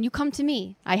and you come to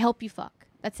me, I help you fuck.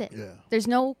 That's it. Yeah. There's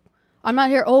no. I'm not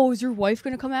here. Oh, is your wife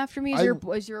gonna come after me? I-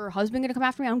 Is your husband gonna come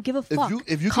after me? I don't give a fuck.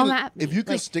 if you come can, at me. if you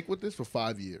can Like, stick with this for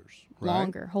 5 years, right?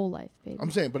 longer, whole life, baby.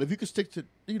 I'm saying, but if you could stick to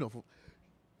for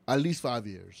at least 5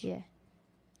 years, Yeah.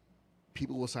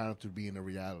 people will sign up to be in a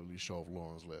reality show of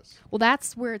Lauren's list. Well,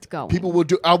 that's where it's going. People will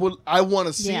do. I want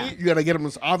to see Yeah. it. You gotta get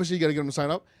them. Obviously, you gotta get them to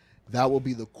sign up. That will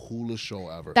be the coolest show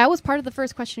ever. That was part of the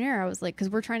first questionnaire. I was like,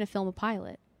 because we're trying to film a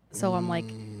pilot. So I'm like,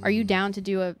 are you down to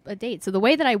do a date? So the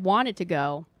way that I want it to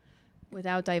go,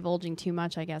 without divulging too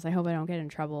much, I guess. I hope I don't get in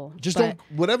trouble. Just but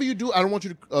don't. Whatever you do, I don't want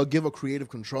you to give a creative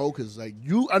control because, like,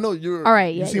 I know you're. All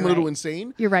right, You yeah, seem a you're little right.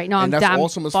 insane. You're right. No, and I'm that's I'm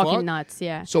awesome as fucking fuck. nuts.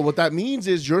 Yeah. So what that means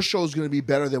is your show is going to be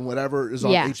better than whatever is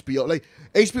on Yeah. HBO. Like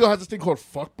HBO has this thing called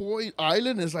Fuckboy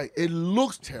Island. It's like it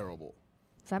looks terrible.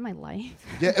 Is that my life?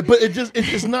 Yeah, but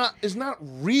it's not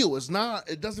real.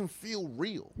 It doesn't feel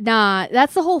real. Nah,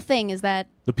 that's the whole thing. Is that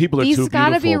The people are These too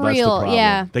gotta beautiful. be That's the real, problem.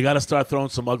 yeah. They got to start throwing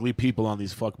some ugly people on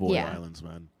these fuckboy Yeah. islands,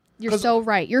 man. you're 'Cause so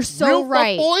right. You're so real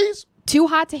right. fuckboys? Too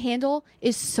Hot to Handle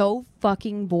is so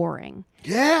fucking boring.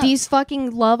 Yeah. These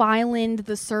fucking Love Island,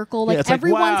 The Circle, like yeah, it's like,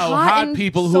 everyone's wow, hot and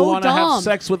people so who want to have dumb.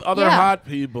 sex with other Yeah. hot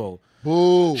people.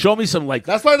 Boo. Show me some, like,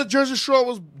 That's why the Jersey Shore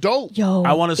was dope. Yo,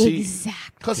 I wanna see-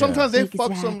 exactly. Because sometimes they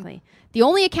fuck some. Exactly. The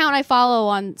only account I follow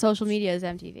on social media is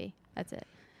MTV. That's it.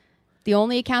 The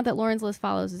only account that Lauren's List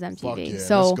follows is MTV. Fuck yeah,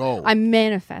 so let's go. I'm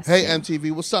manifesting. Hey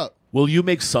MTV, what's up? will you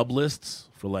make sub lists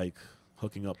for, like,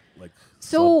 hooking up, like,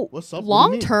 So What's up? What do you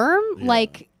long mean? term, Yeah.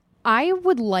 like I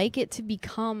would like it to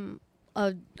become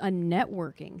a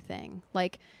networking thing.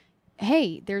 Like,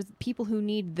 hey, there's people who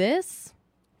need this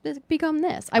become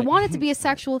this. I want it to be a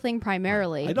sexual thing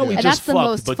primarily. I know we and just that's the fucked,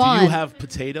 most but fun. do you have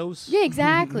potatoes? Yeah,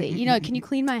 exactly. You know, can you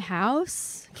clean my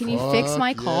house? Can you fix Fuck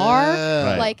my car? yeah.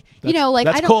 Right. Like, you know, like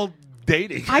That's I don't. called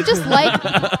dating. I just like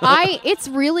it's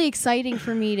really exciting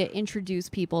for me to introduce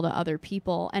people to other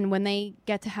people, and when they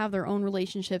get to have their own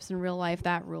relationships in real life,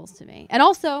 that rules to me. And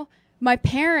also, my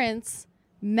parents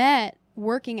met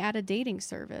working at a dating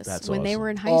service That's when they awesome. were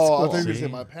in high Oh, school. I think you See?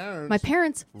 said my parents. My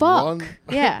parents fuck. Run-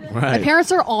 Yeah. My Right.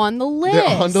 parents are on the list.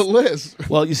 They're on the list.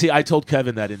 Well, you see, I told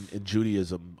Kevin that in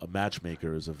Judaism, a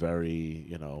matchmaker is a very,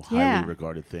 highly Yeah.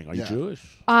 regarded thing. Are Yeah. you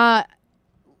Jewish?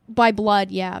 By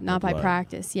blood, yeah, not by blood.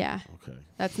 practice, yeah. Okay.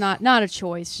 That's not a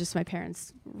choice. Just my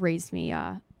parents raised me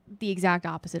the exact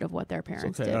opposite of what their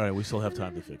parents Okay. did. All right. We still have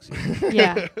time to fix it.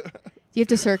 Yeah. Do you have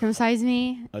to circumcise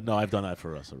me? No, I've done that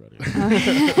for us already.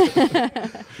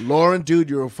 Lauren, dude,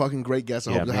 you're a fucking great guest.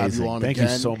 I Yeah, hope to have amazing. you on Thank again.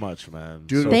 you so much, man.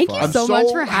 Dude, Thank you fun. I'm so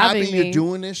much for having happy me. you're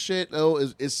doing this shit, though.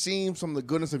 It seems from the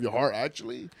goodness of your heart,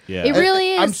 actually. Yeah. It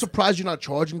really I'm is. surprised you're not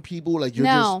charging people. Like you're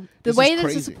No, just the this way is that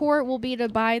the crazy. support will be to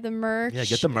buy the merch. Yeah,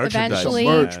 get the merchandise. Eventually,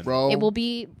 merch, man. bro. it will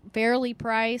be fairly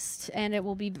priced, and it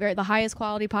will be the highest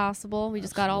quality possible. We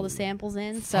just got all the samples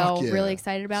in, so Fuck yeah. really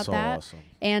excited about So that. awesome.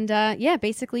 And yeah,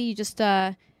 basically, you just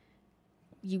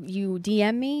you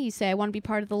DM me. You say I want to be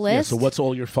part of the Yeah, list. so what's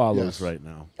all your follows Yes. right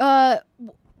now?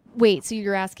 Wait, so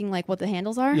you're asking like what the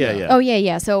handles are? Yeah, yeah. Oh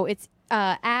yeah. So it's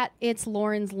at It's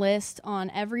Lauren's List on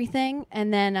everything,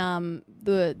 and then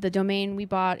the domain we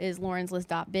bought is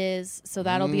laurenslist.biz, so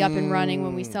that'll be up and running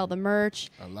when we sell the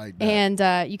merch. I like that.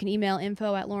 And you can email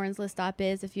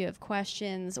info@laurenslist.biz if you have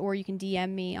questions, or you can DM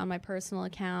me on my personal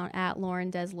account at Lauren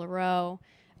Des Leroux.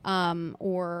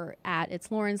 Or at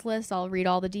It's Lauren's List. I'll read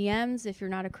all the DMs. If you're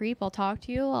not a creep, I'll talk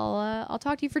to you. I'll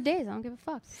talk to you for days. I don't give a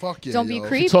fuck. Fuck yeah, Don't be a yo.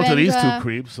 creep. Talk to and, these two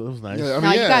creeps. That was nice. Yeah, I no,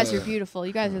 mean, you guys yeah. are beautiful.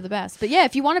 You guys are the best. But yeah,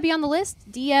 if you want to be on the list,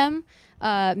 DM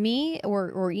me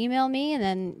or email me, and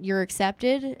then you're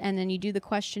accepted, and then you do the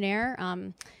questionnaire.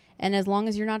 And as long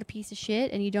as you're not a piece of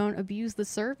shit and you don't abuse the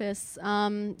service,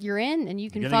 you're in, and you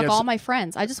can You're gonna fuck get all my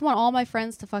friends. I just want all my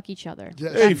friends to fuck each other.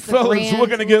 Yes. Hey, That's the fellas, grand we're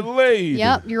gonna get rule. laid.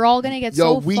 Yep, you're all gonna get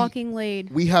Yo, so we- fucking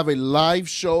laid. We have a live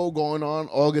show going on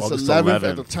August August 11th at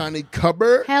 11th. the Tiny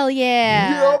Cupboard. Hell yeah!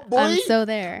 Yeah, boy. I'm so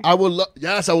there. I would love,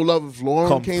 yes, I would love if Lauren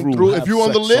Come came through. have If you're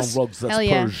on the sex list, rugs that's Hell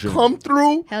yeah. Persian. come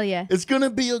through. Hell yeah! It's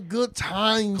gonna be a good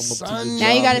time, up to son. the Now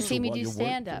you job. got to So see me while do you're working.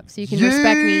 stand up, so you can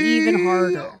respect me even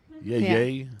harder. Yeah, Yeah.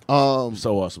 yay. Um,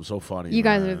 So awesome, so funny. You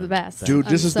guys man. are the best. dude,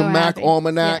 this I'm is so the Mack happy.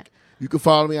 Almanac. Yeah. You can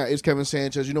follow me at It's Kevin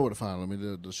Sanchez. You know where to follow me.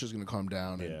 The shit's gonna come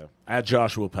down. Yeah. At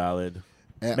Joshua Pallid.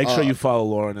 And, Make sure you follow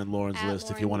Lauren and Lauren's At list if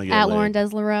Lauren- you want to get at laid. Lauren Des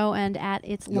Leroux and at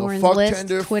It's Yo, Lauren's fuck List,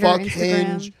 Tinder, Twitter, fuck Instagram.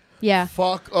 Hinge, Yeah.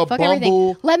 Fuck a Fuck Bumble.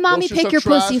 everything. Let mommy Those shits pick are your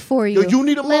trash. pussy for you. Yo, you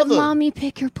need a Let mother. mommy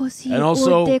pick your pussy And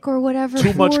also, or dick or whatever.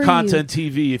 Too much for content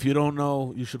TV. If you don't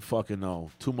know, you should fucking know.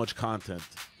 Too much content,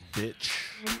 bitch.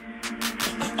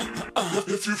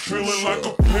 If you feeling like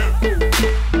a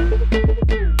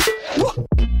pimp,